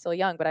I'm still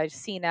young, but I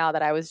see now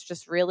that I was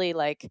just really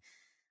like,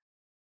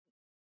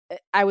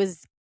 I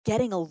was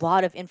getting a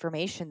lot of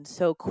information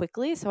so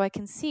quickly, so I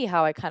can see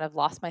how I kind of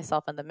lost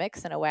myself in the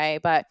mix in a way.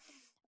 But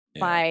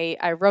Yeah.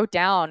 I wrote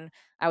down,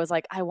 I was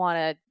like, I want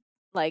to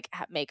like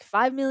make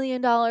 $5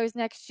 million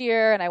next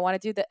year, and I want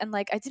to do that. And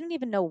like I didn't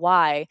even know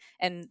why.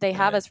 And they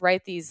have Right. us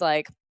write these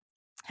like,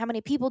 how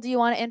many people do you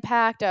want to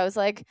impact? I was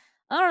like,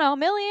 I don't know, a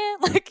million.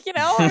 Like,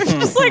 I was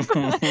just like,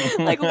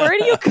 where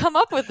do you come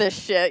up with this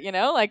shit?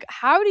 Like,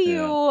 how do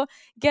Yeah. you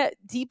get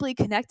deeply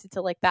connected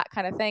to like that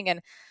kind of thing? And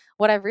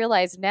what I've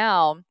realized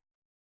now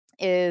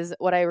is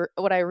what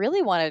I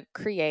really want to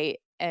create,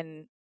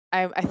 and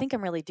I think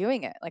I'm really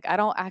doing it. Like, I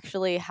don't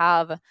actually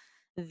have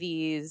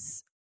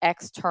these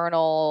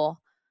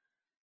external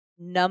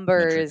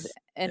numbers Metrics.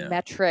 and Yeah.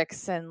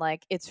 metrics, and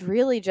like it's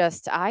really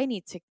just, I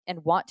need to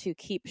and want to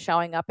keep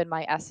showing up in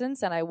my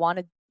essence, and I want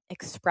to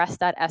express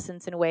that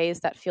essence in ways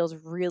that feels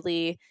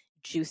really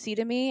juicy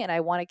to me, and I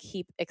want to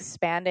keep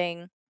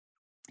expanding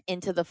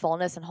into the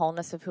fullness and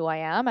wholeness of who I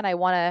am, and I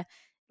want to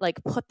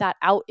like put that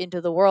out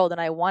into the world, and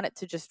I want it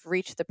to just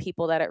reach the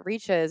people that it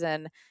reaches,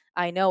 and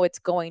I know it's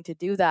going to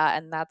do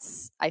that, and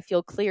I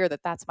feel clear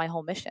that that's my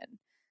whole mission.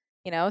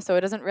 So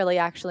it doesn't really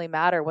actually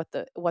matter what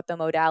the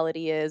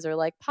modality is, or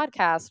like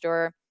podcast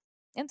or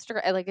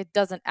Instagram. Like, it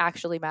doesn't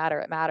actually matter.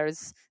 It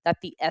matters that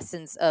the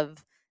essence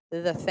of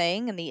the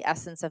thing and the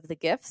essence of the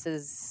gifts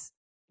is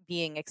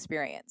being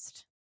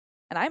experienced,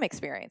 and I'm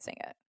experiencing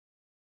it.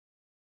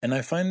 And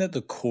I find that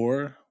the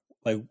core,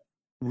 like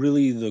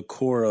really the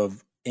core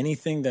of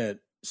anything that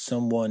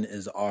someone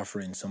is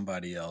offering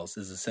somebody else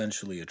is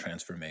essentially a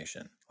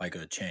transformation, like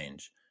a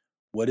change.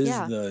 What is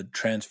Yeah. the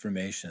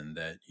transformation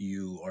that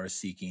you are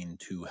seeking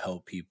to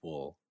help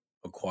people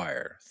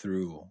acquire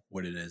through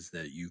what it is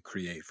that you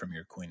create from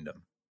your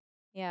queendom?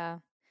 Yeah.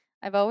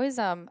 I've always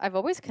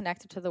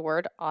connected to the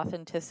word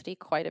authenticity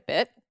quite a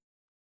bit.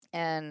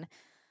 And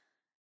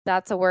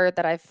that's a word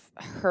that I've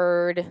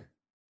heard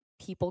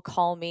people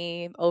call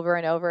me over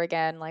and over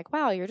again, like,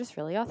 wow, you're just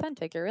really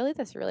authentic. You're really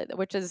this, you're really that,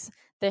 which is,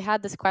 they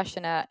had this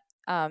question at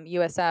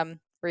USM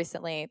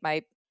recently,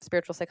 my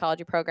spiritual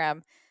psychology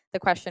program. The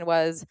question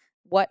was,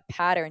 what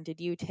pattern did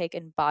you take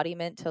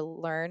embodiment to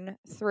learn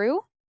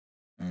through?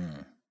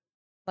 Mm,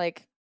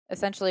 Like,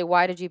 essentially,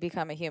 why did you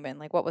become a human?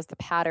 Like, what was the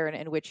pattern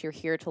in which you're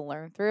here to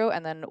learn through?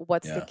 And then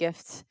what's the yeah.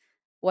 gift?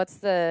 What's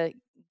the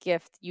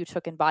gift you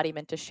took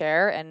embodiment to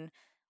share? And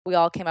we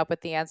all came up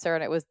with the answer,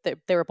 and it was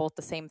they were both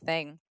the same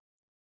thing.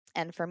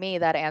 And for me,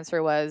 that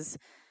answer was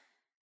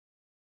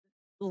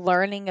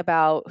learning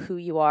about who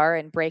you are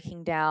and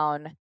breaking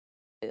down,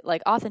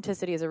 like,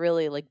 authenticity is a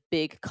really like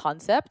big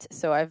concept.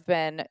 So I've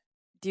been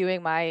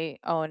doing my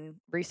own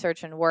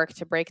research and work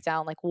to break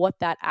down like what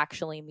that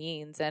actually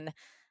means and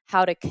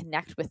how to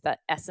connect with the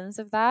essence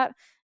of that,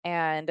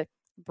 and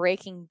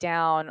breaking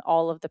down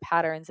all of the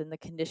patterns and the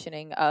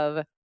conditioning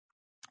of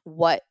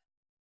what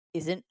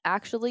isn't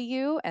actually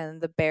you and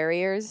the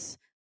barriers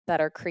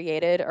that are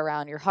created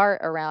around your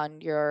heart,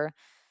 around your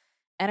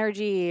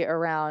energy,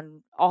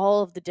 around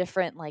all of the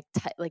different like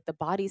the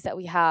bodies that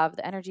we have,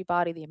 the energy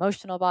body, the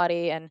emotional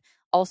body, and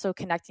also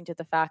connecting to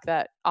the fact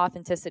that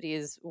authenticity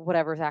is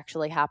whatever's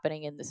actually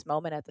happening in this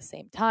moment at the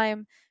same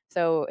time.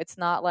 So it's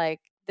not like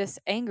this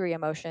angry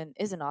emotion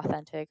isn't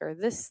authentic, or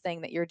this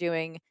thing that you're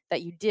doing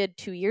that you did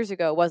 2 years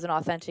ago wasn't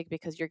authentic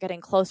because you're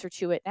getting closer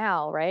to it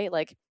now, right?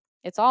 Like,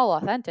 it's all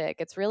authentic.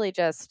 It's really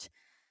just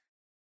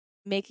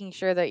making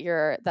sure that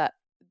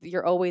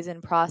you're always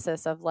in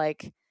process of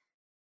like,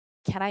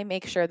 can I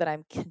make sure that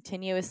I'm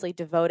continuously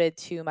devoted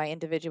to my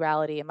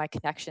individuality and my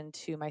connection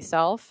to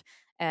myself,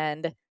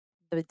 and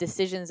the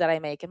decisions that I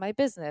make in my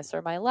business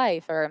or my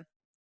life or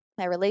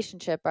my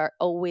relationship are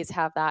always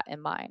have that in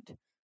mind.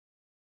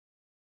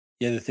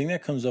 Yeah, the thing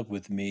that comes up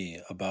with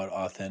me about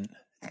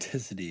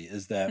authenticity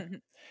is that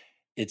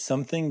it's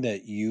something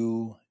that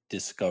you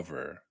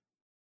discover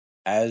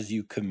as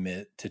you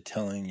commit to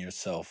telling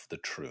yourself the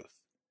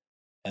truth.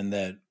 And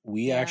that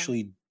we Yeah.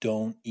 actually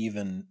don't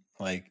even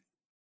like,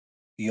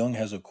 Jung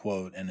has a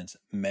quote, and it's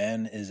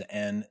man is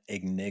an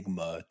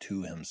enigma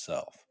to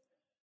himself.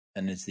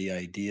 And it's the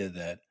idea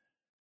that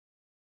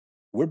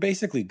we're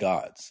basically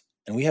gods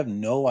and we have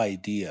no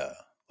idea.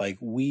 Like,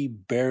 we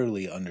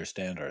barely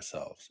understand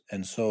ourselves.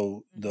 And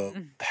so the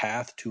Mhm.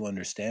 path to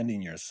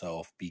understanding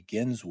yourself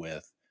begins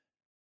with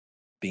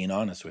being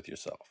honest with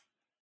yourself.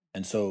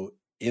 And so,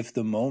 if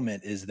the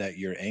moment is that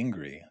you're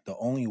angry, the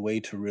only way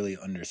to really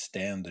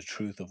understand the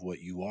truth of what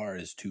you are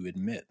is to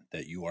admit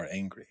that you are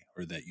angry,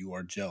 or that you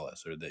are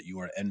jealous, or that you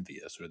are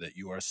envious, or that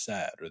you are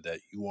sad, or that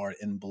you are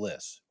in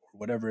bliss, or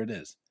whatever it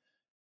is.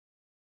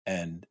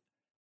 And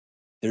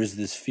there's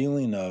this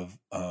feeling of,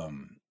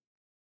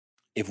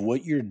 if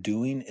what you're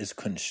doing is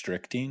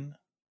constricting,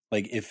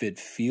 like if it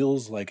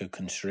feels like a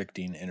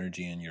constricting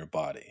energy in your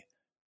body,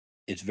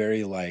 it's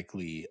very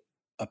likely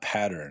a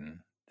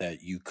pattern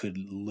that you could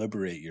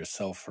liberate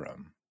yourself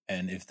from.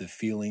 And if the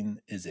feeling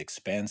is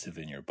expansive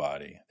in your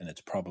body, then it's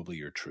probably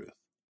your truth.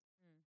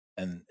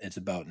 And it's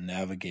about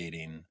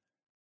navigating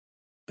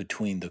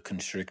between the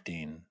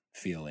constricting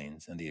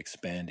feelings and the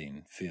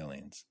expanding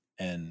feelings.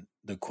 And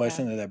the Yeah.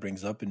 question that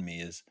brings up in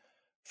me is,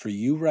 for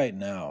you right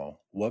now,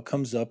 what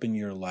comes up in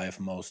your life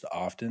most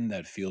often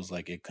that feels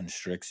like it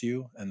constricts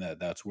you, and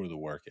that's where the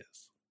work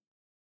is?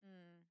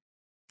 Mm.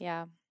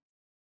 Yeah.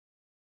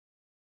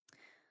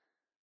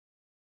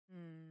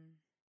 Mm.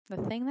 The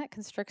thing that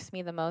constricts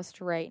me the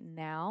most right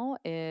now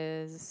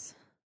is,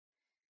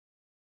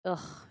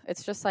 ugh,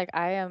 it's just like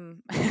I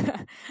am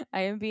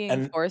I am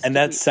being forced And to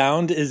that be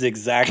sound is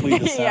exactly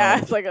the yeah,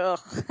 it's sound. like, ugh.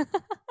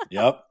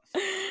 Yep.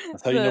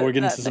 That's how you know we're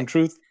getting That to some thing.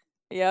 truth.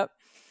 Yep.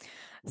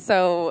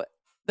 So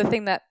the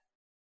thing that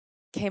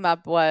came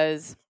up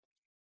was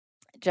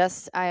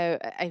just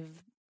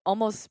I've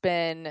almost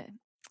been,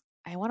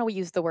 I want to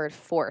use the word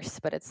force,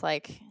 but it's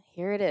like,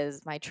 here it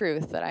is, my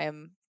truth that I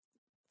am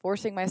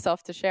forcing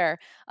myself to share,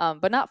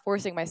 but not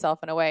forcing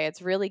myself in a way.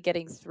 It's really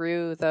getting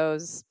through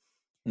those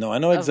No, I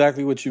know of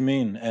exactly what you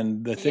mean.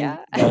 And the thing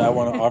yeah. that I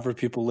want to offer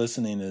people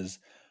listening is,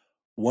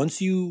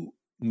 once you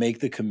make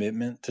the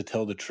commitment to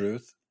tell the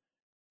truth,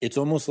 it's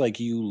almost like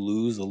you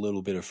lose a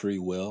little bit of free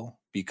will,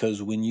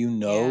 because when you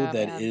know Yeah,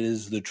 that it man.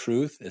 is the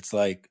truth, it's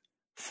like,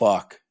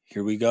 fuck,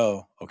 here we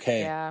go.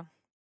 Okay. Yeah.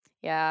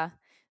 Yeah.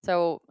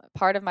 So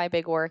part of my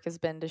big work has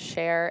been to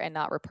share and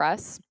not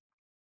repress.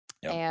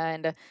 Yep.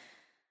 And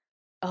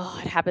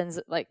it happens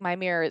like my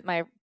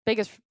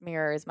biggest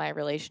mirror is my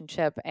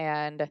relationship,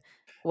 and They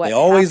what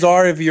always happens,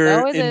 are if it you're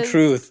always in is.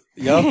 truth.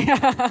 Yep.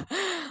 Yeah.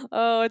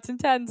 Oh, it's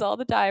intense all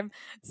the time.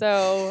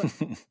 So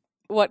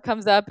what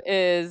comes up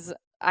is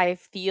I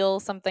feel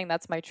something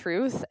that's my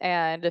truth,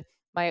 and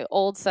my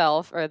old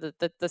self, or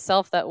the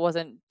self that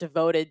wasn't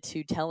devoted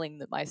to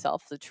telling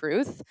myself the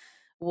truth,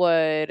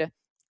 would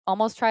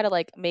almost try to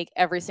like make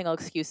every single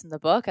excuse in the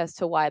book as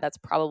to why that's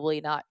probably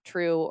not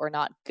true or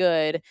not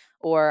good,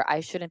 or I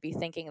shouldn't be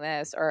thinking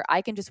this, or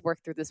I can just work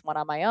through this one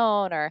on my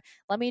own, or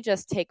let me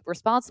just take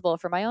responsible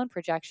for my own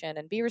projection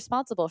and be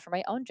responsible for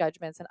my own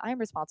judgments, and I'm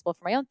responsible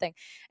for my own thing,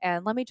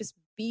 and let me just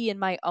be in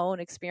my own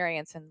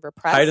experience and Hide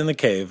repress. in the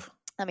cave.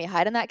 Let me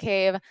hide in that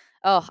cave.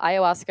 Oh,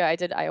 ayahuasca. I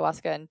did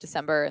ayahuasca in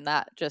December, and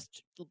that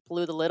just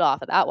blew the lid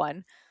off of that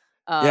one.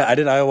 Yeah, I Um,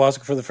 did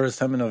ayahuasca for the first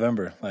time in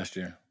November last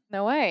year.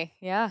 no way.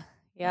 Yeah.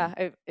 Yeah.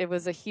 Yeah. It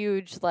was a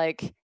huge,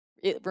 like,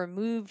 it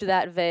removed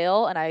that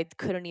veil, and I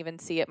couldn't even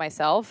see it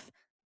myself.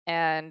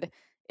 And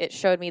it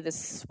showed me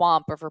this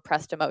swamp of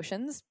repressed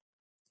emotions.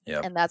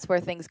 Yep. And that's where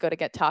things go to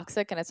get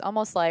toxic. And it's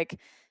almost like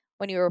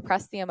when you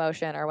repress the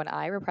emotion, or when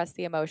I repress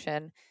the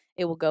emotion,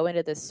 it will go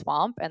into this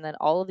swamp, and then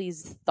all of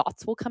these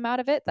thoughts will come out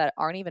of it that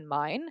aren't even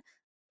mine,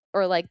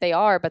 or like they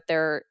are, but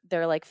they're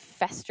like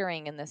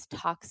festering in this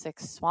toxic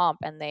swamp,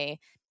 and they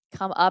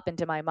come up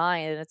into my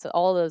mind, and it's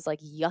all those like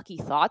yucky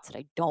thoughts that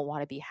I don't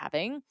want to be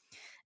having.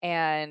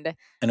 And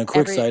And a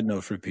quick every side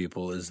note for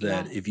people is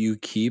that yeah, if you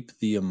keep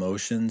the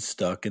emotions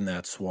stuck in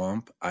that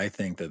swamp, I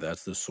think that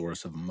that's the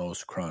source of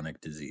most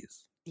chronic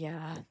disease.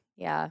 yeah,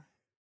 yeah,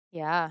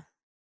 yeah,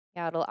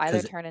 yeah, it'll either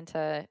Because turn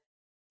into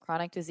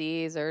chronic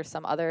disease or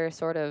some other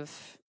sort of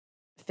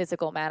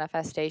physical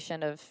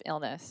manifestation of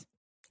illness.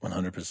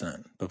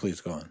 100%. But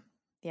please go on.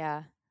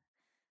 Yeah.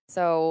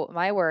 So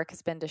my work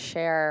has been to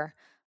share,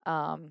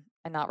 and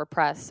not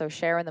repress. So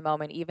share in the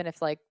moment, even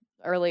if like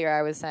earlier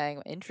I was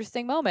saying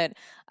interesting moment,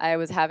 I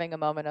was having a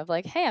moment of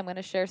like, hey, I'm going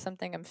to share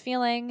something I'm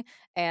feeling,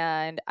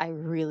 and I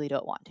really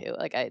don't want to.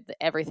 Like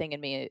everything in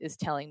me is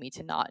telling me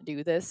to not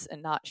do this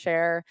and not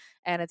share.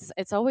 And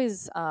it's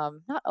always,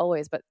 not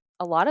always, but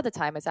a lot of the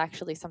time it's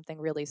actually something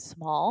really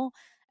small.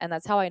 And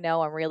that's how I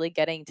know I'm really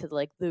getting to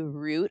like the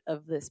root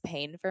of this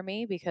pain for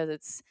me, because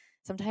it's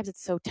sometimes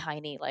it's so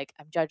tiny, like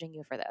I'm judging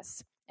you for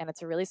this, and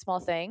it's a really small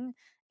thing.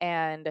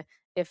 And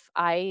if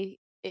I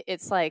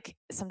it's like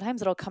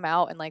sometimes it'll come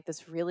out in like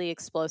this really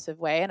explosive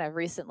way. And I've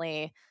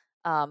recently,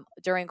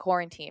 during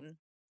quarantine,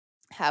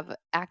 have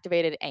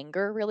activated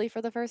anger really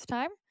for the first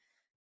time.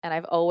 And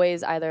I've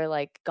always either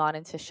like gone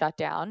into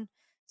shutdown.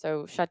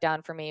 So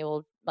shutdown for me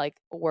will like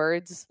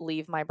words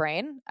leave my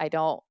brain. I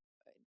don't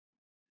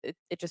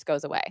it just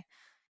goes away.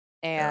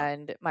 Yeah.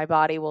 And my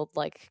body will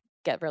like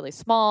get really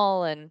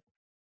small, and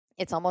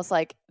it's almost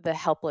like the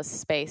helpless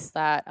space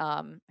that,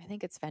 I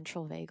think it's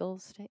ventral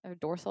vagal or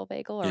dorsal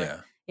vagal, or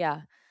Yeah.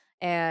 yeah.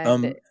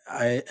 And go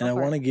I for it.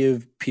 want to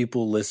give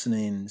people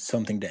listening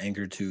something to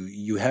anchor to.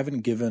 You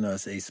haven't given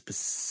us a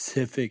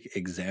specific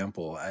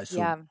example, so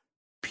Yeah.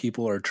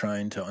 people are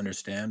trying to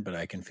understand, but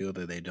I can feel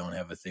that they don't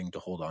have a thing to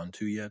hold on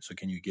to yet. So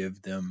can you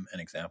give them an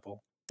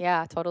example?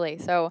 Yeah, totally.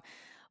 So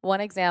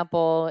one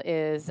example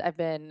is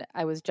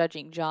I was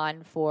judging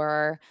John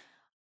for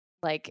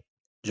like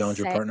John's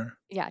your say partner?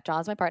 yeah,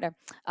 John's my partner.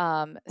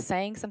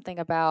 Saying something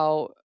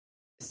about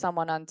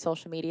someone on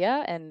social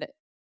media, and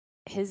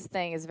his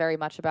thing is very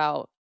much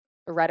about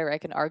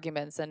rhetoric and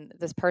arguments, and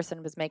this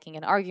person was making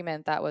an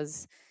argument that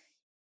was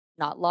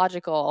not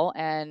logical,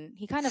 and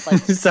he kind of like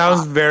Sounds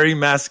stopped. very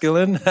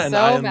masculine, and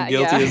I am Yeah.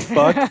 guilty as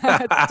fuck.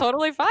 It's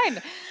totally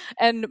fine.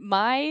 And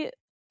my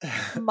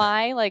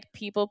like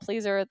people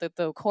pleaser,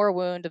 the core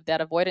wound of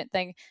that avoidant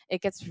thing, it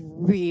gets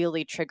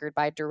really triggered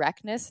by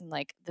directness and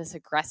like this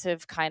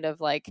aggressive kind of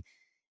like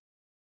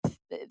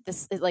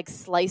this, it like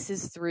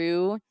slices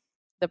through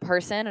the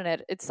person,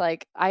 and it's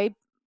like I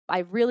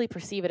really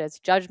perceive it as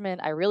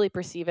judgment. I really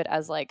perceive it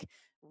as like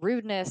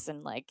rudeness,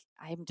 and like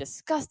I'm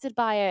disgusted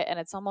by it, and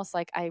it's almost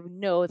like I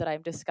know that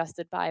I'm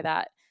disgusted by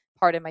that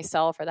part of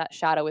myself, or that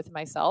shadow with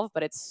myself,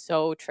 but it's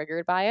so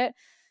triggered by it.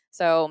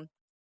 So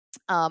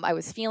I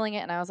was feeling it,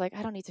 and I was like,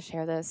 I don't need to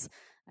share this.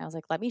 And I was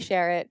like, let me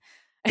share it.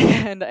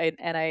 And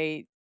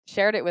I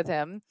shared it with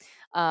him.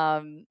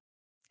 Um,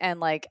 and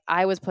like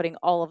I was putting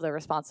all of the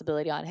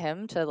responsibility on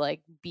him to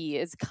like be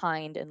as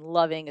kind and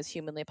loving as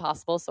humanly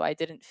possible, so I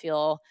didn't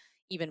feel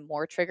even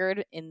more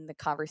triggered in the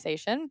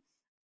conversation.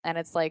 And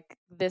it's like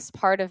this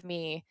part of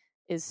me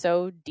is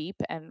so deep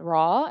and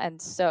raw, and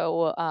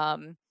so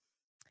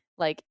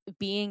like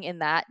being in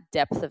that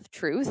depth of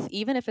truth,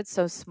 even if it's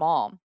so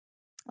small,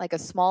 like a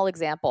small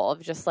example of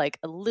just like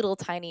a little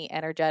tiny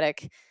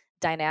energetic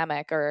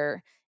dynamic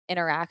or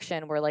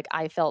interaction where like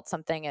I felt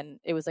something and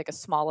it was like a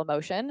small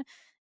emotion.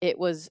 It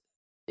was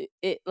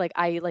like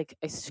I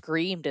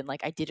screamed, and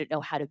like I didn't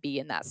know how to be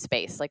in that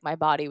space. Like my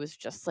body was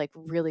just like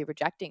really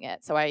rejecting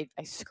it. So I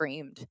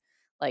screamed,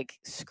 like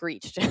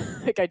screeched,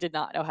 like I did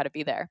not know how to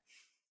be there.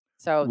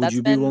 So Would that's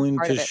you be been willing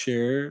part to of it.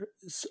 share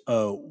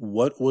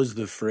what was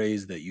the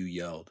phrase that you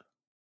yelled?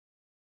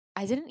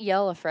 I didn't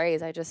yell a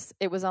phrase.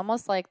 It was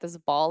almost like this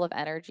ball of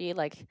energy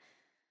like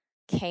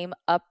came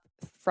up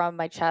from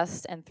my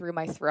chest and through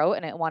my throat,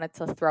 and it wanted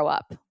to throw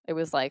up. It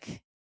was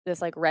like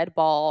this like red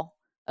ball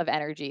of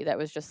energy that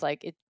was just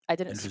like it. I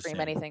didn't scream Interesting.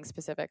 anything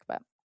specific,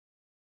 but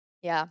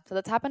Yeah. So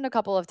that's happened a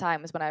couple of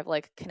times when I've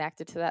like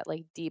connected to that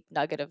like deep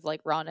nugget of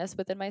like rawness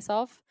within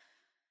myself.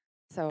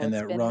 So And it's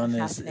that been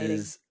rawness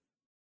fascinating. is,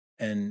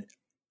 and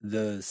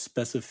the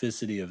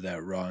specificity of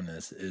that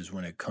rawness is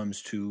when it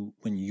comes to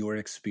when you're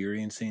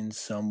experiencing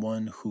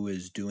someone who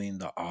is doing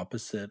the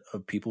opposite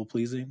of people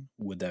pleasing.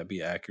 Would that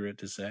be accurate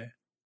to say?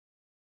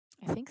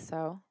 I think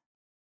so.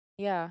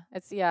 Yeah,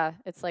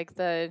 it's like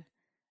the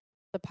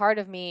part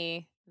of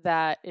me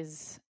that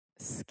is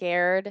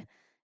scared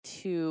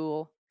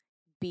to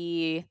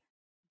be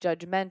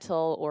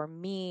judgmental or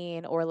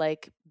mean or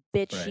like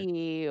Right.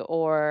 bitchy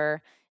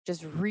or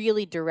just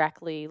really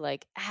directly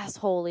like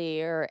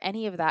assholey or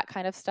any of that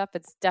kind of stuff.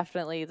 It's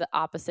definitely the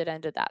opposite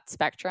end of that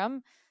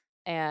spectrum.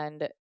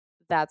 And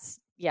that's,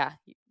 yeah,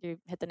 you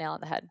hit the nail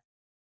on the head.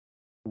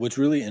 What's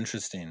really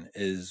interesting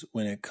is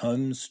when it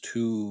comes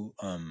to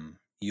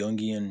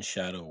Jungian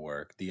shadow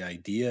work, the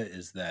idea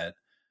is that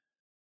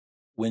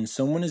when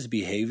someone is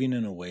behaving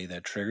in a way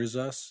that triggers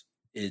us,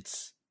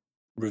 it's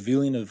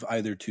revealing of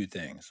either two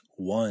things.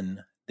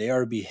 One, they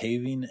are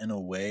behaving in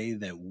a way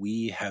that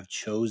we have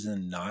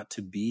chosen not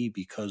to be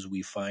because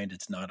we find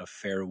it's not a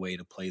fair way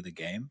to play the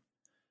game,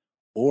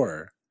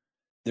 or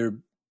they're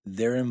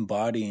they're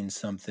embodying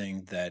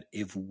something that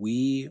if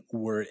we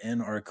were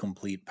in our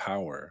complete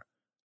power,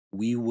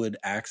 we would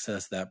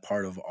access that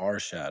part of our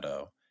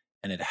shadow,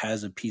 and it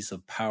has a piece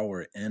of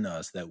power in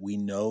us that we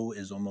know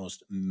is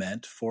almost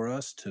meant for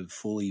us to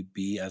fully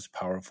be as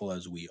powerful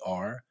as we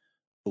are,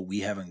 but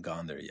we haven't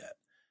gone there yet.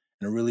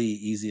 And a really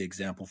easy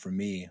example for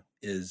me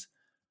is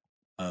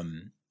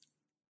um,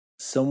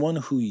 someone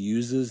who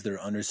uses their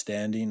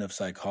understanding of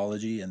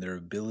psychology and their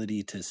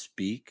ability to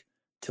speak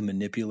to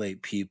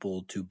manipulate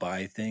people to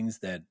buy things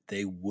that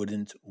they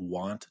wouldn't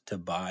want to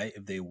buy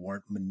if they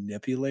weren't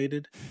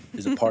manipulated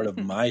is a part of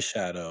my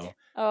shadow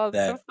Oh,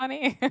 it's so that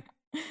funny.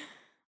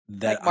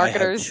 that Like I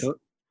have marketers.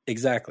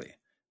 exactly,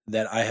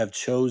 that I have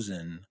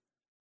chosen.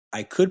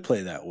 I could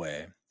play that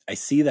way. I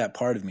see that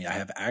part of me. I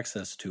have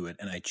access to it,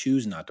 and I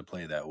choose not to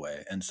play that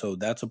way. And so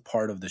that's a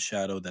part of the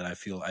shadow that I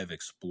feel I've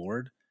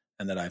explored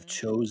and that I've Mhm.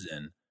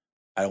 chosen.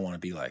 I don't want to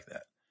be like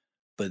that.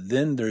 But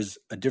then there's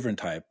a different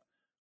type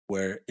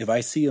where if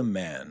I see a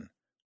man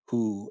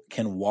who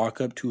can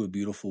walk up to a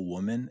beautiful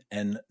woman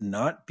and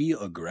not be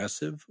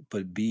aggressive,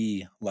 but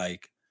be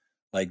like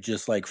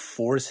just like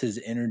force his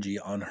energy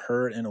on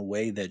her in a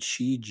way that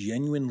she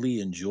genuinely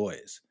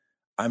enjoys,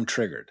 I'm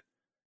triggered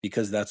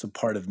because that's a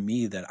part of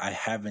me that I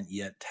haven't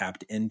yet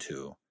tapped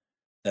into,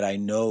 that I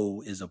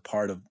know is a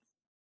part of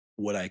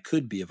what I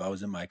could be if I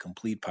was in my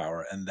complete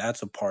power. And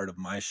that's a part of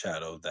my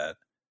shadow that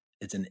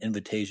it's an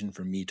invitation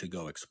for me to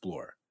go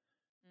explore.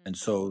 And Mhm.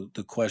 so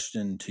the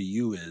question to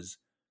you is,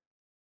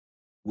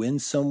 when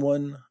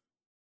someone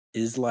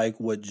is like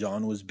what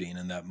John was being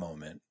in that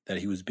moment, that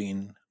he was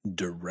being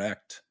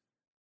direct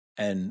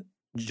and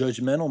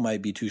judgmental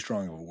might be too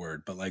strong of a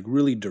word, but like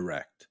really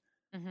direct.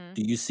 Mhm.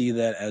 Do you see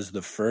that as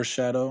the first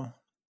shadow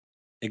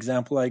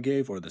example I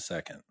gave or the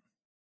second?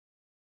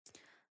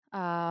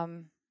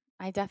 Um,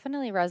 I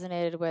definitely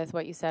resonated with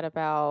what you said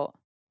about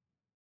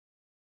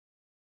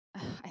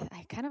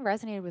I kind of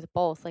resonated with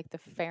both, like the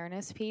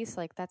fairness piece,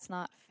 like that's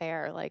not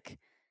fair.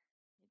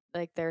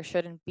 Like there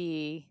shouldn't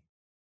be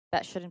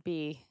that shouldn't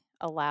be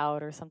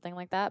allowed or something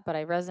like that. But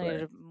I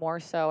Right, resonated more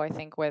so, I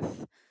think,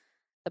 with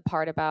the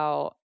part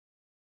about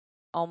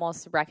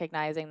almost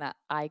recognizing that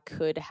I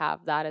could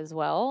have that as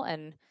well.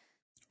 And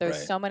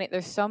right,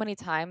 there's so many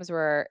times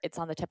where it's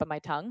on the tip of my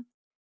tongue,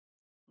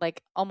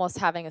 like almost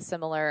having a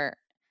similar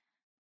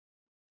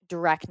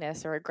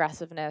directness or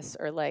aggressiveness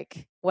or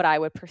like what I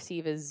would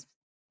perceive as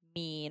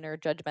mean or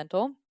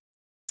judgmental.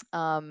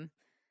 Um,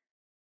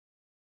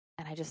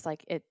 and I just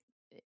like it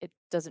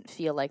doesn't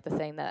feel like the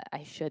thing that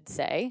I should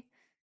say,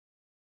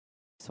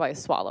 so I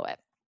swallow it.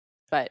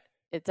 But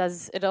it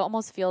does. It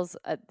almost feels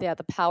yeah,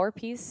 the power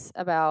piece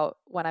about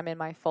when I'm in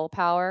my full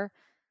power.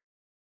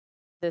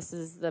 This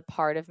is the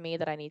part of me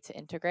that I need to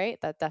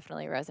integrate. That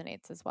definitely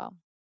resonates as well.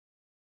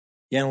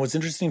 yeah. And what's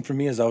interesting for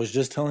me is I was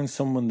just telling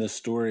someone this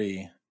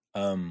story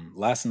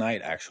last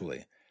night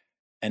actually,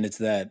 and it's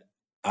that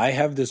I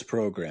have this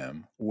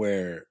program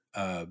where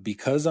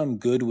because I'm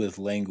good with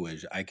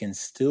language, I can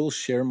still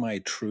share my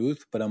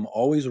truth, but I'm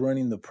always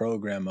running the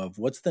program of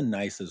what's the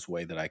nicest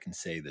way that I can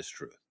say this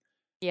truth.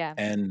 Yeah.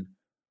 And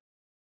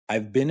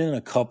I've been in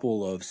a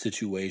couple of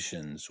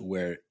situations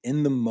where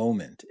in the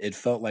moment it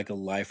felt like a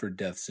life or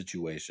death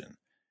situation.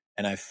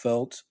 And I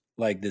felt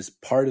like this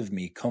part of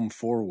me come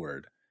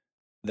forward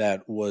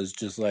that was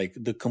just like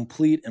the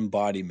complete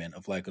embodiment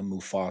of like a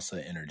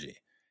Mufasa energy.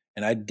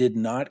 And I did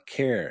not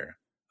care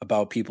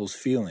about people's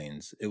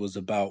feelings. It was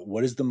about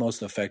what is the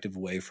most effective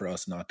way for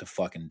us not to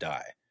fucking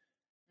die.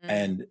 Mm.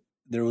 And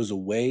there was a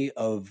way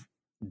of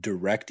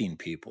directing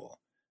people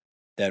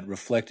that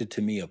reflected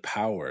to me a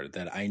power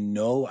that I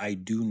know I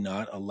do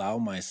not allow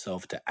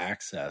myself to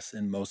access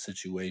in most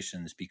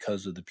situations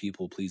because of the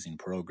people pleasing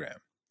program.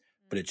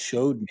 But it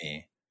showed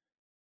me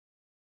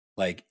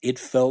like it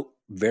felt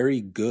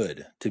very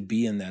good to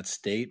be in that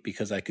state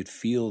because I could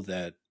feel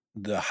that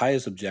the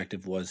highest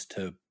objective was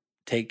to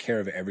take care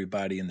of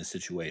everybody in the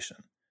situation.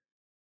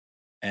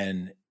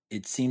 And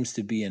it seems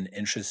to be an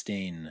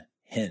interesting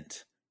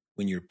hint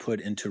when you're put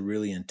into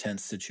really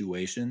intense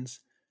situations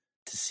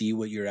to see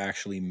what you're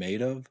actually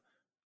made of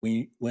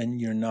when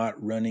you're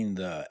not running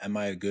the am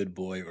I a good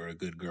boy or a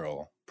good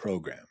girl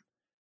program.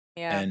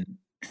 Yeah. And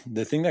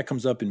the thing that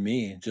comes up in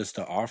me just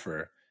to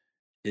offer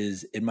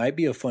is it might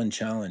be a fun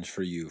challenge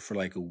for you for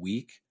like a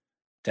week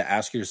to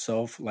ask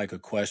yourself like a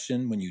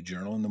question when you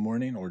journal in the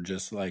morning or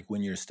just like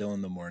when you're still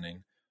in the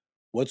morning.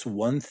 What's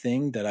one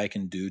thing that I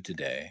can do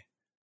today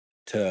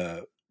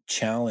to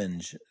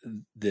challenge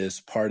this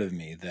part of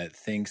me that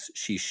thinks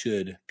she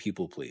should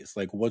people please?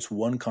 Like, what's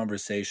one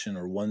conversation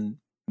or one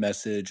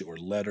message or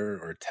letter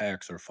or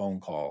text or phone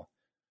call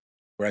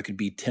where I could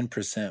be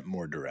 10%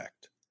 more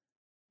direct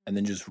and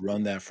then just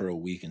run that for a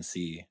week and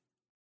see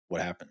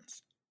what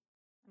happens?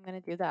 I'm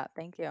going to do that.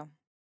 Thank you.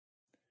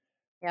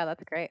 Yeah,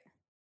 that's great.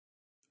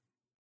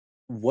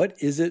 What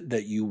is it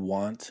that you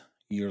want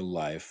your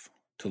life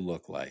to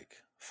look like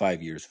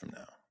 5 years from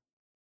now?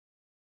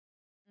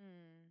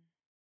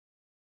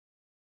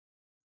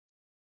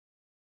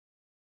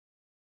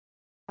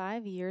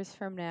 5 years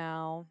from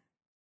now,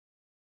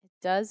 it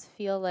does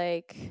feel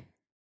like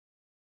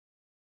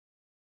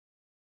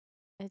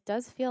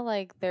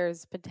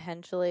there's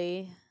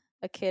potentially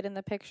a kid in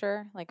the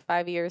picture. Like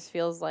 5 years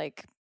feels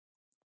like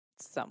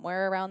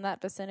somewhere around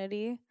that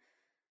vicinity.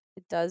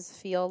 It does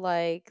feel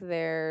like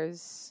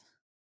there's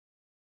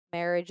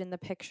marriage in the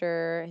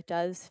picture. It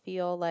does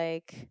feel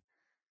like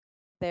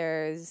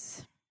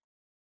there's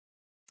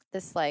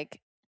this like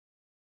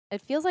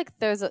it feels like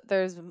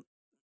there's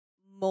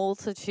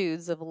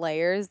multitudes of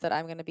layers that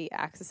I'm going to be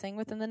accessing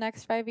within the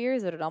next 5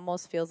 years that it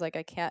almost feels like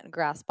I can't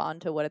grasp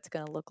onto what it's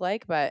going to look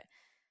like, but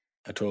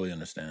I totally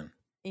understand.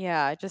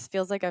 yeah, it just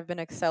feels like I've been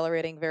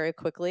accelerating very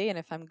quickly, and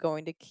if I'm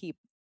going to keep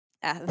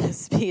at the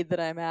speed that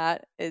I'm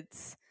at,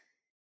 it's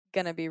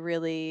going to be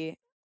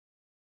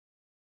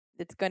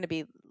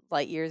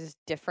light years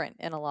different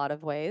in a lot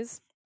of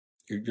ways.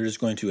 You're just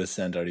going to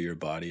ascend out of your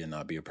body and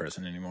not be a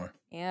person anymore.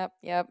 Yep.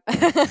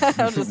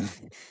 I'll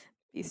just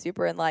be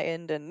super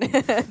enlightened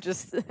and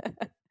just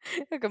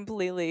a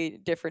completely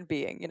different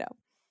being,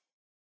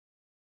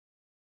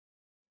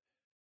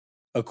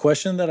 A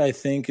question that I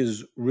think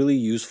is really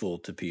useful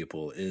to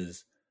people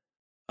is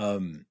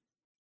all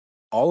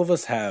of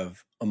us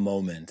have a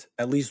moment,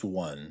 at least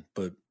one,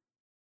 but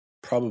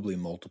probably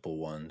multiple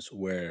ones,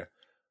 where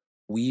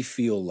we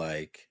feel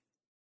like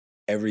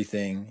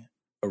everything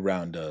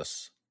around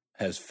us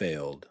has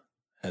failed,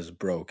 has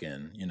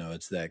broken.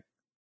 It's that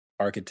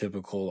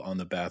archetypical on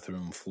the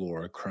bathroom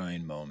floor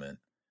crying moment.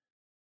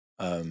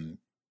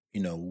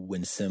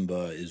 When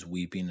Simba is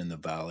weeping in the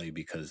valley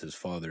because his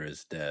father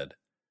is dead.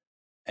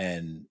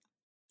 And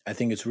I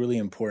think it's really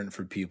important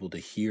for people to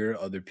hear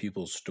other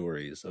people's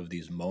stories of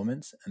these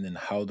moments and then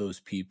how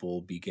those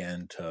people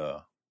began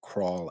to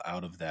crawl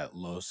out of that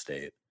low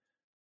state.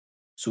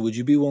 So would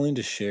you be willing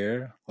to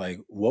share, like,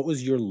 what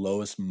was your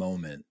lowest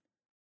moment?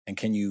 And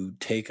can you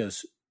take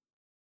us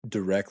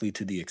directly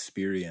to the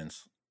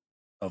experience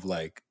of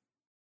like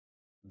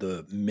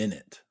the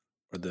minute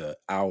or the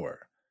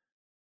hour?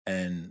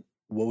 And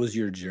what was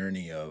your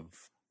journey of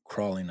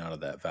crawling out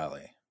of that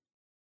valley?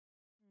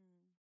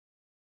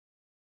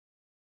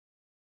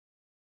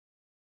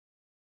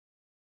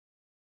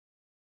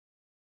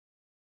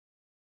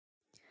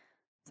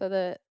 So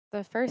the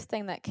first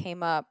thing that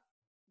came up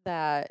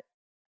that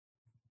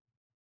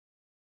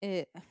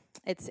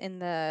it's in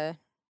the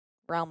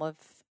realm of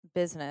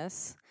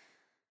business.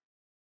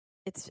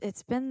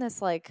 It's been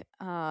this like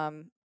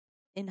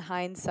in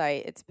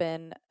hindsight, it's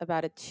been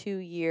about a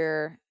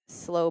 2-year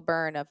slow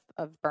burn of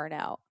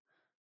burnout.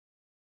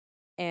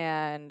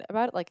 And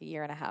about like a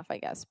year and a half, I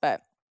guess.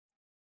 But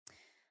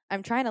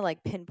I'm trying to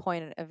like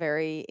pinpoint a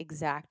very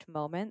exact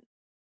moment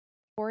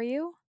for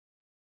you.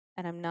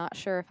 And I'm not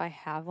sure if I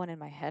have one in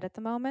my head at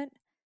the moment.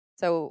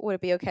 So would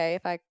it be okay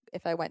if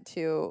I went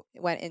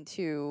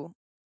into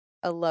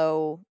a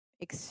low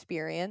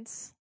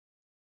experience?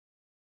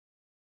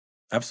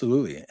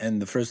 Absolutely.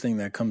 And the first thing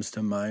that comes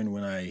to mind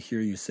when I hear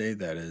you say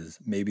that is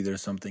maybe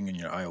there's something in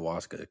your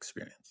ayahuasca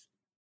experience.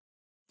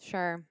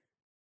 Sure.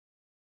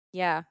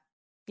 Yeah.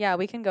 Yeah,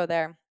 we can go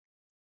there.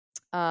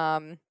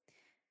 Yeah,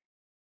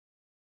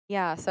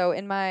 so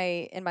in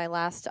my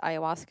last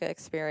ayahuasca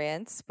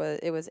experience,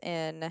 but it was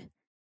in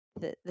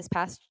this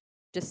past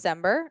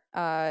December,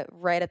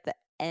 right at the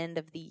end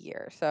of the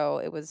year. So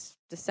it was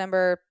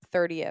December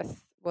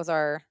 30th was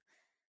our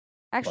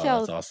actually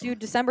Wow, that's I'll do awesome.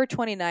 December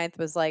 29th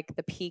was like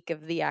the peak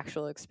of the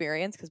actual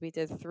experience because we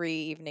did 3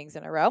 evenings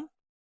in a row.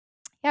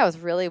 Yeah, it was a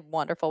really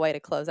wonderful way to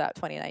close out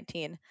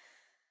 2019.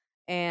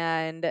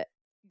 And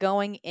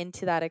going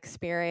into that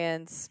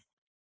experience,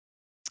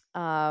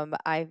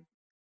 I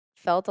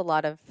felt a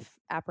lot of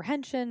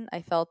apprehension.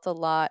 I felt a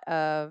lot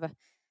of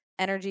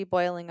energy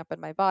boiling up in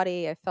my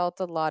body. I felt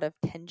a lot of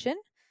tension.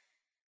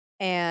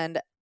 And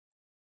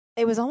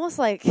it was almost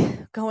like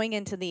going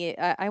into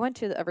I went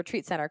to a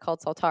retreat center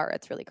called Soltara.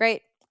 It's really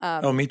great.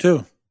 Oh, me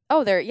too.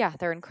 Oh,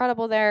 they're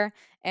incredible there.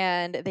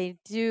 And they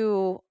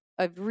do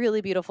a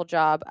really beautiful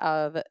job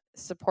of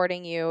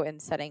supporting you in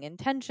setting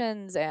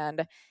intentions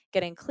and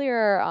getting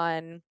clearer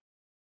on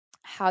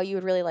how you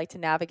would really like to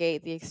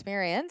navigate the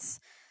experience.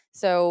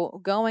 So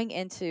going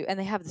into, and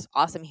they have this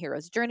awesome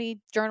hero's journey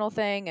journal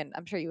thing, and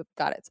I'm sure you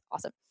got it. It's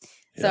awesome.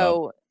 Yep.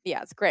 So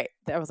yeah, it's great.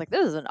 I was like,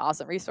 this is an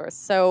awesome resource.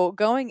 So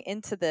going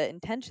into the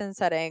intention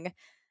setting,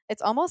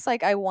 it's almost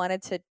like I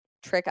wanted to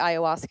trick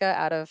ayahuasca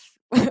out of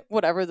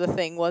whatever the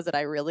thing was that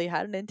I really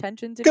had an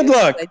intention to Good do.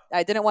 luck.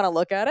 I didn't want to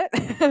look at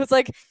it. I was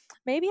like,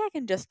 maybe I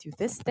can just do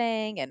this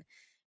thing, and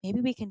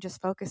maybe we can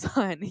just focus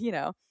on,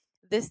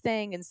 this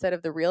thing instead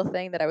of the real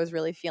thing that I was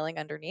really feeling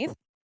underneath.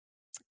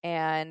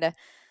 And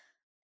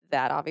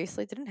that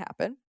obviously didn't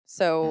happen.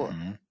 So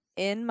Mm-hmm.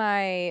 in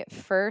my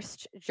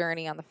first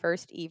journey on the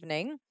first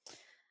evening,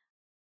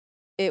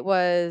 it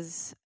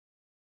was,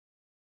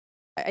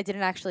 I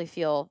didn't actually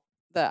feel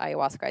the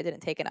ayahuasca. I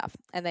didn't take enough.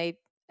 And they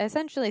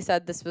essentially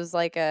said this was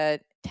like a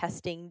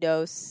testing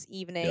dose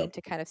evening Yep.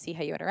 to kind of see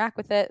how you interact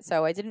with it.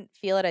 So I didn't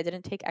feel it. I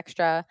didn't take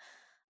extra.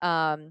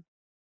 Um,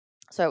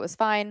 so it was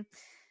fine.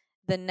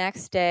 The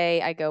next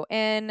day I go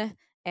in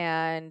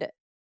and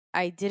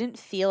I didn't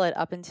feel it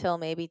up until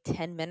maybe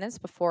 10 minutes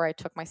before I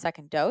took my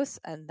second dose.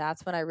 And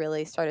that's when I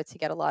really started to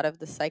get a lot of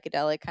the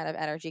psychedelic kind of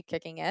energy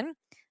kicking in.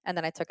 And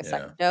then I took a Yeah.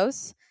 second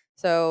dose.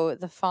 So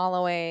the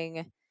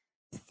following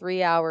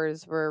 3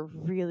 hours were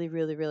really,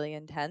 really, really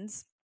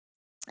intense.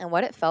 And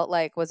what it felt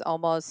like was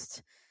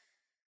almost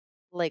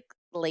like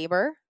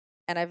labor.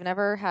 And I've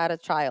never had a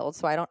child,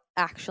 so I don't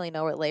actually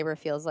know what labor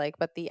feels like.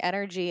 But the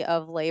energy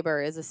of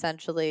labor is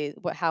essentially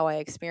how I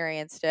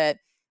experienced it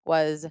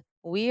was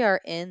we are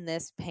in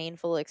this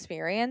painful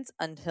experience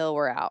until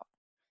we're out.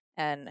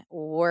 And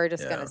we're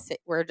just Yeah. gonna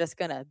sit, we're just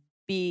gonna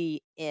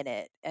be in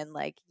it. And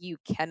like you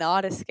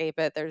cannot escape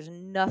it. There's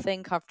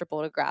nothing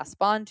comfortable to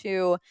grasp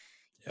onto.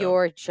 Yep.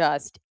 You're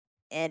just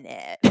in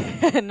it.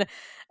 And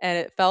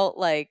it felt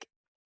like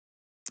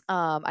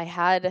I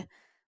had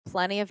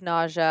plenty of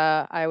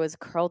nausea. I was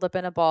curled up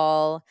in a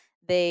ball.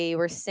 They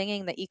were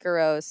singing the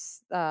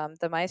Icaros.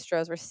 The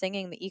maestros were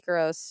singing the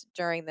Icaros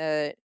during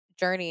the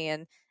journey,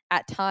 and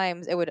at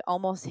times it would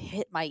almost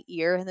hit my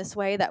ear in this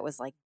way that was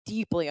like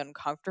deeply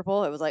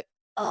uncomfortable. It was like,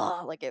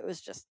 oh, like it was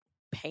just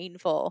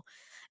painful,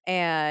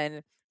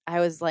 and I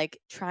was like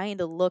trying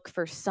to look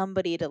for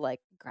somebody to like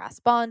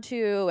grasp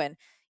onto, and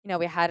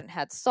we hadn't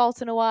had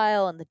salt in a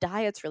while, and the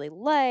diet's really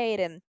light,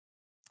 and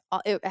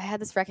I had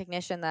this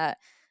recognition that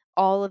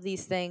all of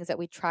these things that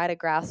we try to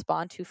grasp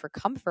onto for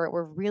comfort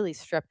were really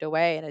stripped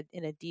away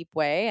in a deep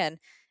way, and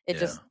it Yeah.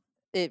 just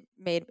it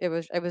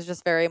was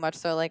just very much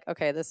so like,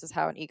 okay, this is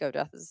how an ego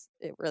death is.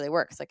 It really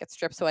works. Like it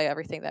strips away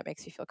everything that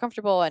makes you feel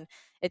comfortable, and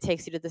it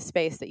takes you to the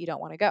space that you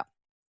don't want to go.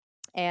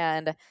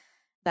 And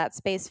that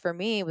space for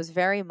me was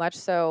very much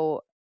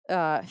so.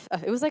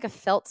 It was like a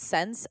felt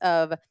sense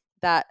of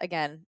that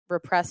again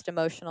repressed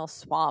emotional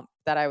swamp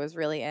that I was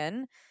really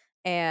in,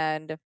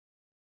 and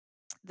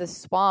the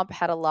swamp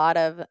had a lot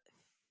of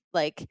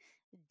like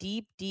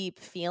deep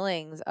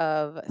feelings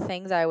of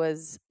things I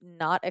was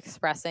not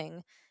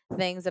expressing,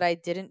 things that I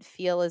didn't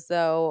feel as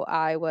though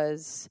I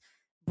was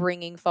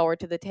bringing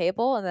forward to the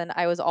table. And then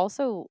I was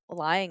also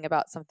lying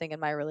about something in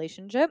my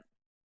relationship.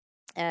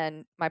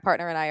 And my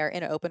partner and I are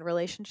in an open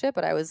relationship,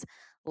 but I was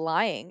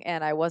lying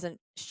and I wasn't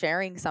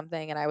sharing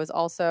something. And I was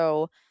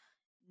also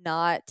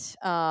not,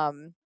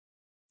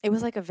 it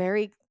was like a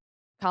very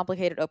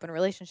complicated open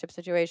relationship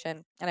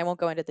situation. And I won't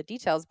go into the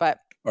details, but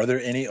Are there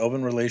any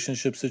open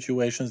relationship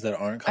situations that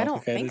aren't I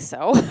don't think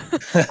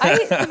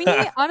complicated? so. To me,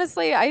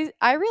 honestly,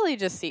 I really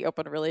just see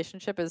open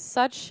relationship as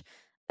such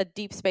a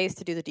deep space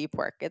to do the deep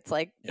work. It's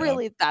like, Yep.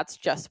 really, that's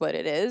just what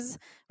it is,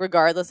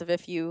 regardless of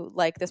if you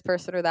like this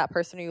person or that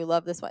person or you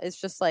love this one. It's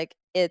just like,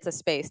 it's a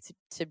space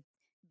to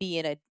be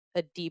in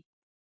a deep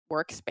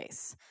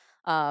workspace.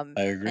 I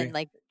agree. And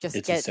like just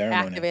It's a get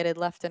ceremony. activated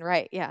left and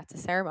right. Yeah, it's a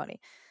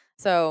ceremony.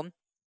 So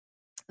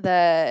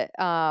the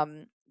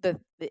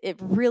it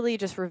really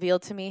just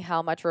revealed to me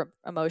how much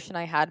emotion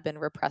I had been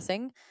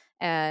repressing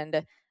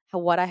and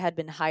what I had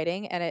been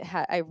hiding, and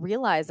I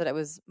realized that it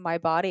was my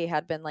body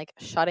had been like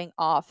shutting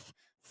off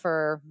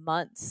for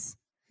months.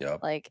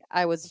 Yep. Like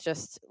I was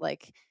just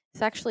like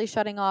sexually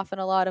shutting off in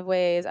a lot of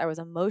ways. I was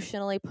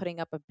emotionally putting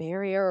up a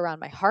barrier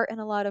around my heart in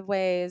a lot of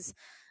ways.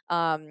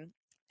 And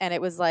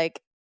it was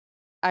like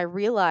I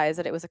realized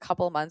that it was a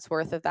couple months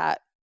worth of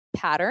that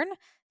pattern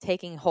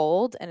taking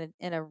hold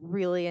in a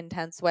really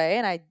intense way,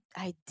 and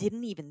I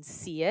didn't even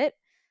see it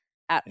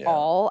at Yeah.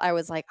 all. I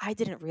was like, I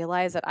didn't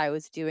realize that I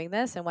was doing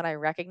this, and when I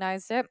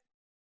recognized it,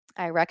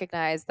 I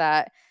recognized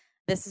that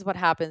this is what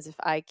happens if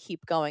I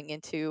keep going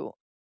into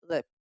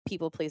the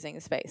people pleasing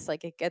space.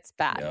 Like it gets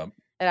bad. Yep.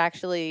 It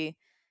actually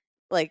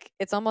like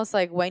it's almost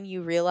like when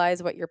you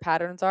realize what your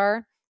patterns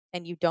are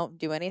and you don't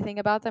do anything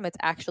about them, it's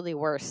actually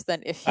worse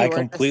than if you I were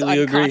just completely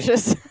agree.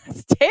 unconscious.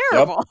 It's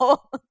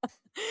terrible.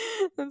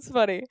 That's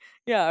funny.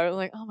 Yeah, I was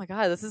like, oh my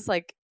God, this is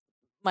like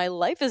my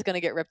life is going to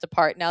get ripped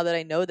apart now that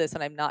I know this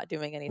and I'm not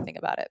doing anything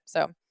about it.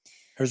 So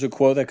There's a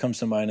quote that comes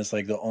to mind. It's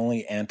like the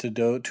only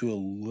antidote to a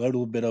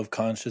little bit of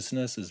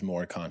consciousness is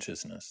more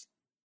consciousness.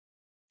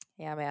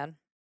 Yeah, man.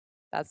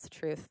 That's the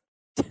truth.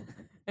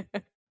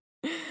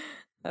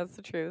 That's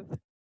the truth.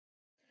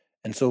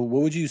 And so,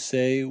 what would you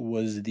say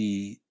was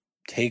the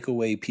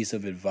takeaway piece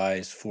of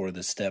advice for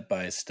the step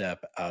by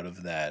step out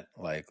of that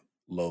like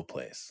low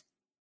place?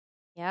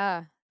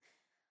 Yeah.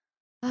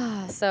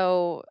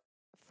 So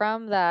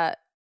from that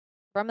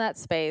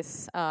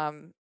space,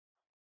 in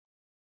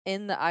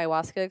the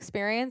ayahuasca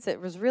experience,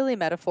 it was really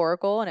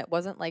metaphorical and it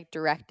wasn't like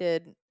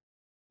directed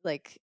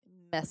like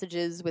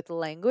messages with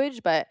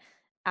language, but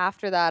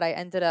after that I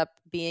ended up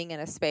being in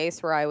a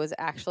space where I was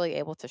actually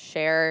able to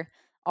share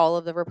all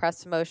of the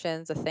repressed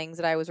emotions, the things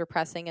that I was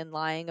repressing and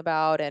lying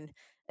about, and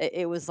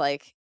it was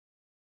like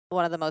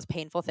one of the most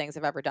painful things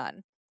I've ever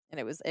done. And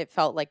it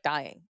felt like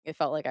dying. It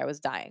felt like I was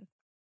dying.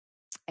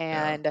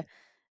 Yeah. And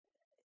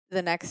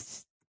the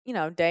next,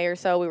 day or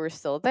so we were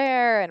still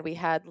there, and we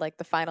had like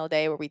the final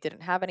day where we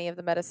didn't have any of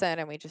the medicine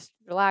and we just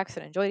relaxed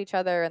and enjoyed each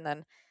other, and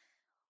then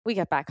we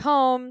get back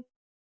home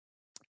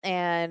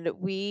and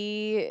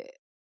we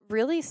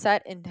really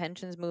set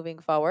intentions moving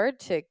forward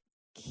to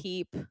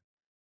keep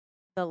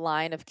the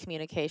line of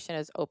communication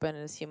as open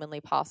as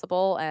humanly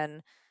possible.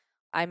 And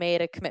I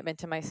made a commitment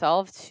to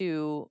myself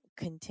to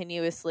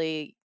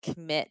continuously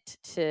commit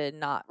to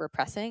not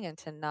repressing and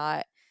to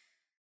not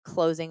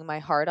closing my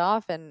heart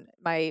off. And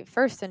my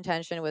first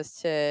intention was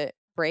to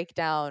break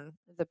down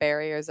the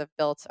barriers I've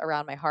built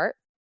around my heart.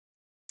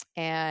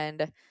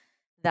 And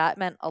that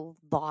meant a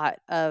lot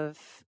of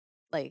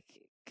like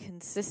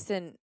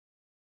consistent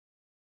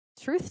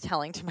truth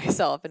telling to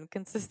myself and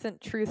consistent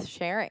truth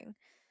sharing.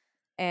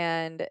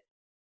 And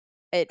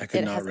I could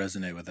it not has.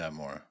 resonate with that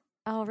more.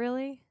 Oh,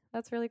 really?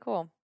 That's really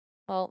cool.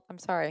 Well, I'm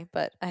sorry,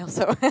 but I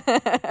also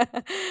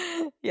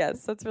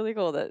yes, that's really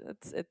cool that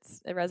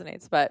it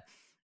resonates. But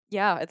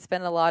yeah, it's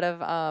been a lot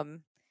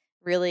of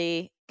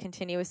really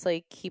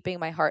continuously keeping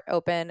my heart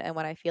open, and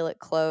when I feel it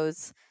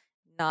close,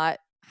 not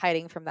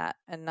hiding from that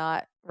and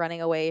not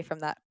running away from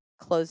that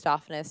closed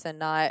offness, and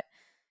not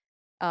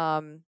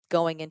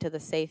going into the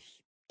safe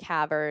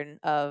cavern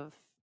of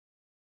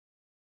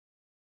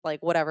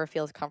like whatever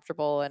feels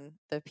comfortable and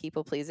the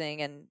people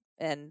pleasing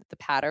and the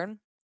pattern.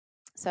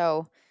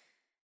 So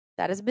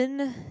that has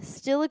been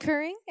still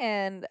occurring,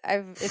 and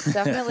it's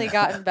definitely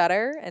gotten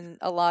better in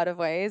a lot of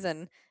ways,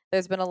 and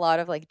there's been a lot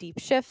of like deep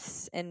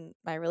shifts in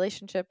my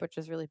relationship, which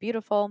is really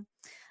beautiful.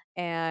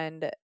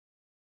 And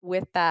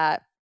with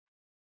that,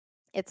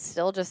 it's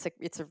still just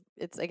it's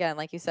again,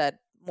 like you said,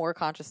 more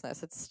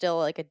consciousness. It's still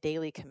like a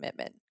daily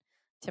commitment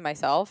to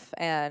myself,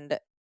 and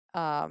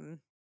um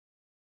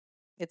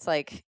it's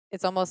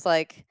almost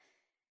like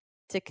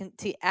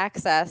to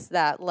access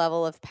that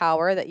level of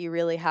power that you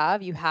really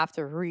have, you have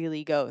to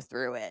really go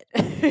through it.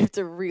 You have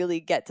to really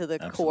get to the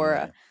core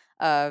Absolutely.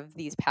 of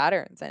these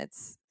patterns, and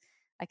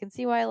I can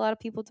see why a lot of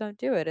people don't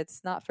do it.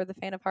 It's not for the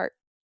faint of heart.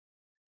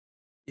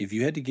 If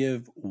you had to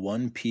give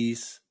one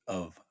piece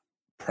of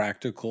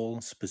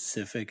practical,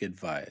 specific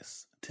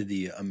advice to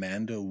the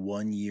Amanda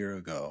 1 year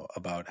ago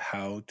about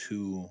how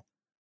to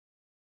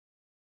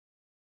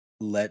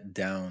let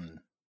down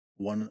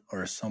one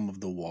or some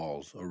of the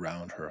walls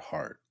around her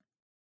heart,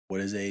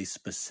 what is a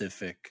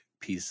specific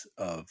piece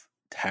of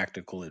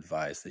tactical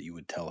advice that you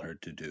would tell her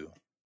to do?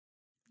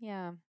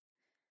 Yeah.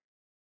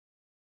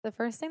 The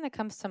first thing that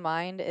comes to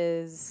mind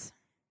is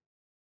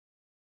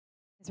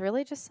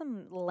really just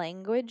some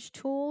language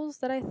tools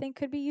that I think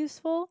could be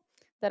useful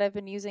that I've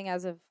been using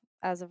as of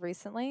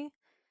recently.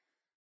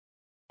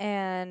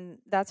 And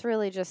that's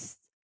really just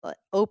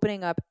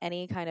opening up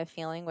any kind of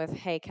feeling with,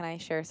 hey, can I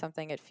share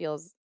something? It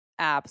feels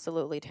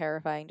absolutely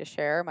terrifying to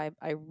share.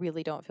 I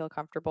really don't feel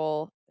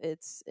comfortable.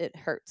 It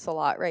hurts a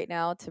lot right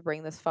now to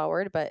bring this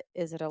forward, but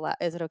is it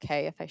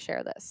okay if I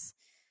share this?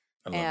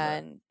 I love that.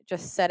 And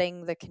just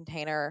setting the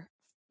container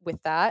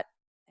with that,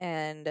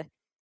 and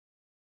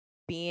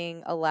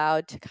being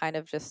allowed to kind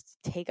of just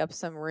take up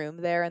some room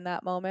there in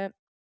that moment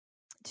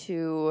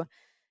to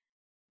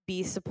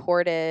be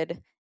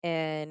supported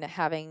in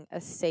having a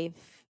safe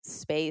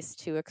space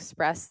to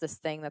express this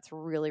thing that's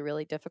really,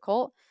 really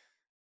difficult,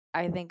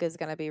 I think is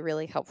going to be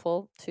really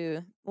helpful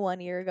to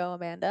 1 year ago,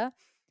 Amanda.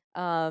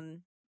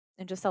 Um,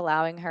 and just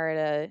allowing her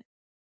to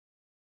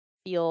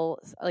feel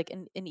like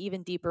an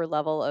even deeper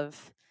level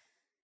of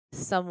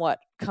somewhat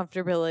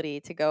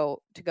comfortability to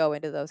go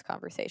into those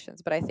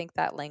conversations. But I think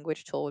that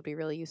language tool would be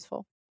really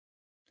useful.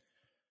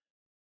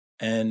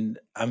 And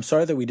I'm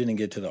sorry that we didn't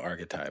get to the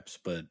archetypes,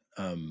 but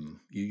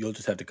you'll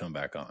just have to come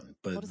back on.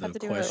 We'll But just have the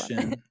to do another one.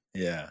 question,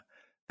 yeah,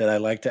 that I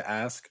like to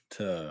ask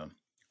to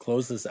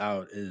close this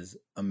out is,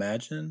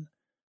 imagine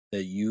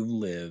that you've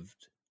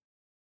lived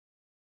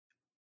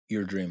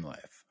your dream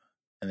life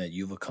and that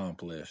you've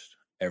accomplished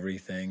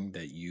everything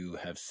that you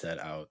have set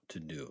out to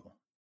do,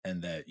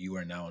 and that you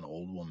are now an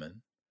old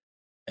woman,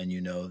 and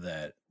you know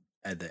that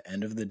at the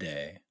end of the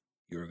day,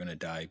 you're going to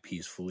die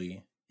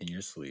peacefully in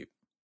your sleep.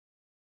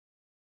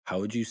 How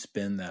would you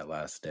spend that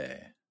last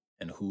day,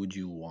 and who would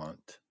you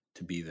want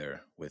to be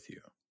there with you?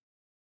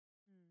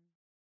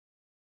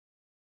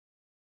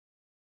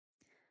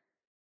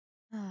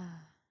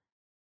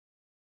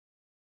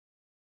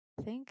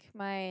 I think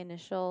my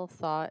initial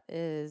thought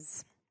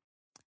is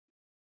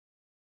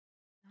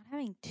not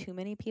having too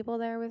many people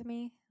there with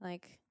me.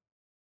 Like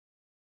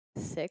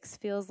 6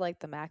 feels like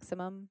the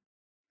maximum,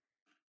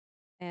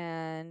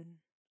 and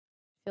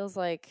feels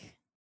like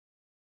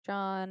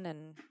John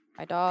and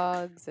my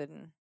dogs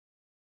and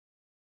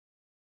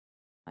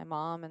my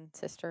mom and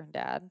sister and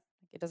dad.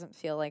 Like, it doesn't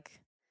feel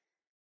like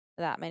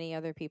that many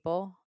other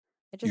people.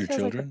 It just Your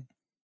feels like children?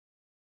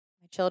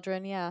 my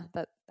children, yeah,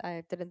 that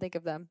I didn't think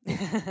of them.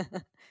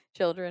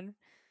 Children.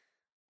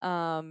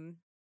 Um,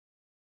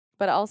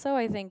 but also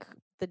I think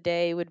the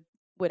day would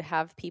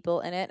have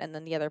people in it, and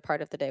then the other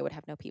part of the day would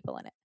have no people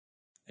in it.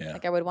 Yeah.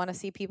 Like I would want to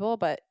see people,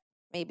 but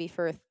maybe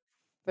for a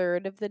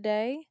third of the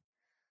day,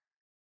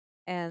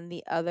 and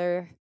the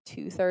other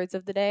 2/3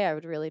 of the day I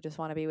would really just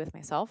want to be with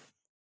myself.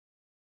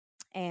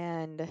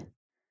 And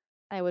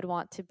I would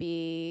want to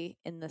be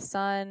in the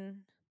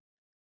sun,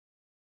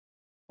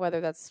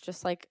 whether that's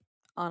just like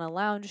on a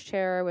lounge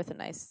chair with a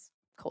nice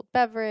cold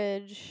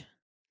beverage,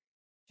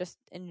 just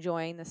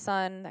enjoying the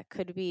sun. That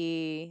could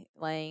be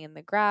laying in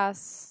the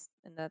grass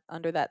and that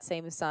under that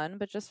same sun,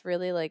 but just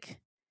really like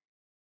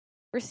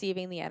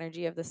receiving the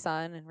energy of the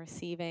sun and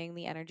receiving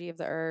the energy of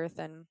the earth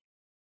and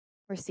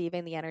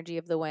receiving the energy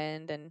of the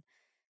wind, and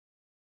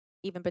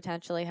even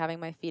potentially having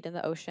my feet in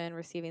the ocean,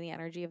 receiving the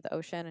energy of the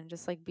ocean, and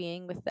just like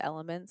being with the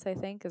elements, I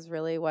think is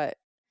really what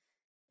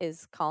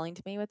is calling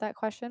to me with that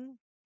question.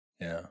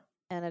 Yeah.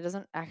 And it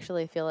doesn't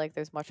actually feel like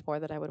there's much more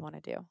that I would want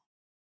to do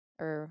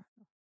or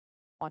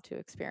want to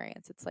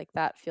experience. It's like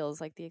that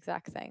feels like the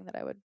exact thing that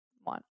I would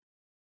want.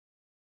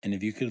 And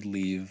if you could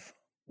leave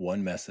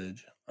one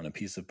message on a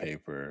piece of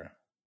paper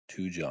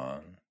to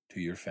John, to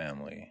your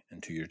family,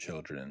 and to your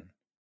children,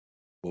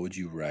 what would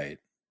you write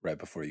right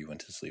before you went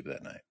to sleep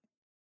that night?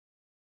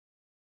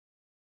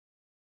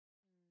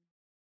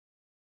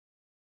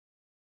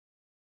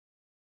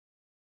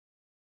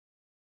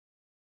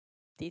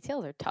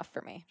 Details are tough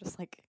for me, just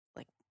like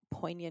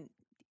poignant.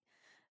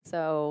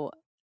 So,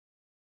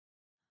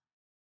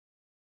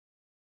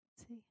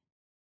 let's see.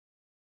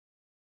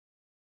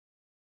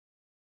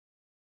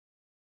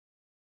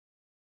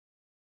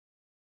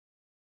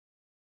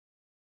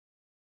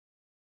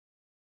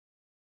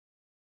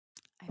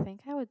 I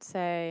think I would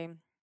say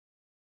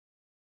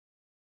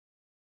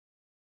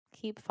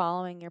keep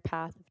following your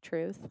path of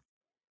truth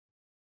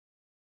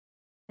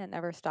and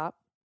never stop.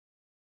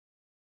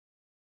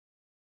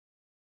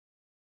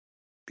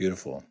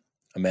 Beautiful.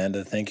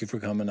 Amanda, thank you for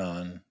coming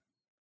on.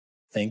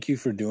 Thank you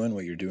for doing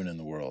what you're doing in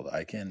the world.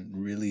 I can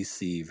really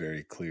see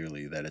very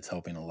clearly that it's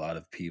helping a lot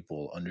of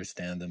people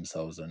understand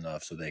themselves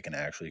enough so they can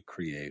actually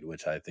create,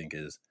 which I think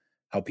is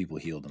how people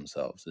heal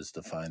themselves, is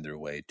to find their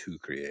way to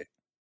create.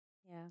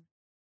 Yeah.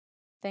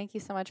 Thank you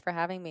so much for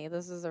having me.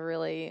 This is a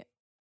really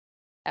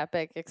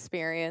epic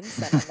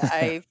experience, and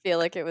I feel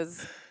like it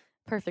was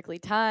perfectly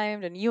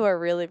timed, and you are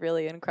really,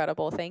 really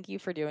incredible. Thank you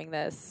for doing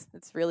this.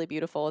 It's really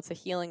beautiful. It's a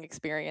healing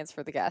experience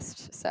for the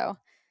guest. So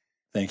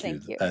Thank you.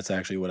 thank you. That's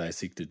actually what I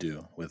seek to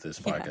do with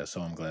this Yeah. podcast. So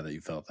I'm glad that you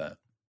felt that.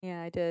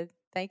 Yeah, I did.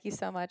 Thank you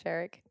so much,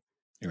 Eric.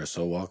 You're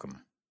so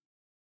welcome.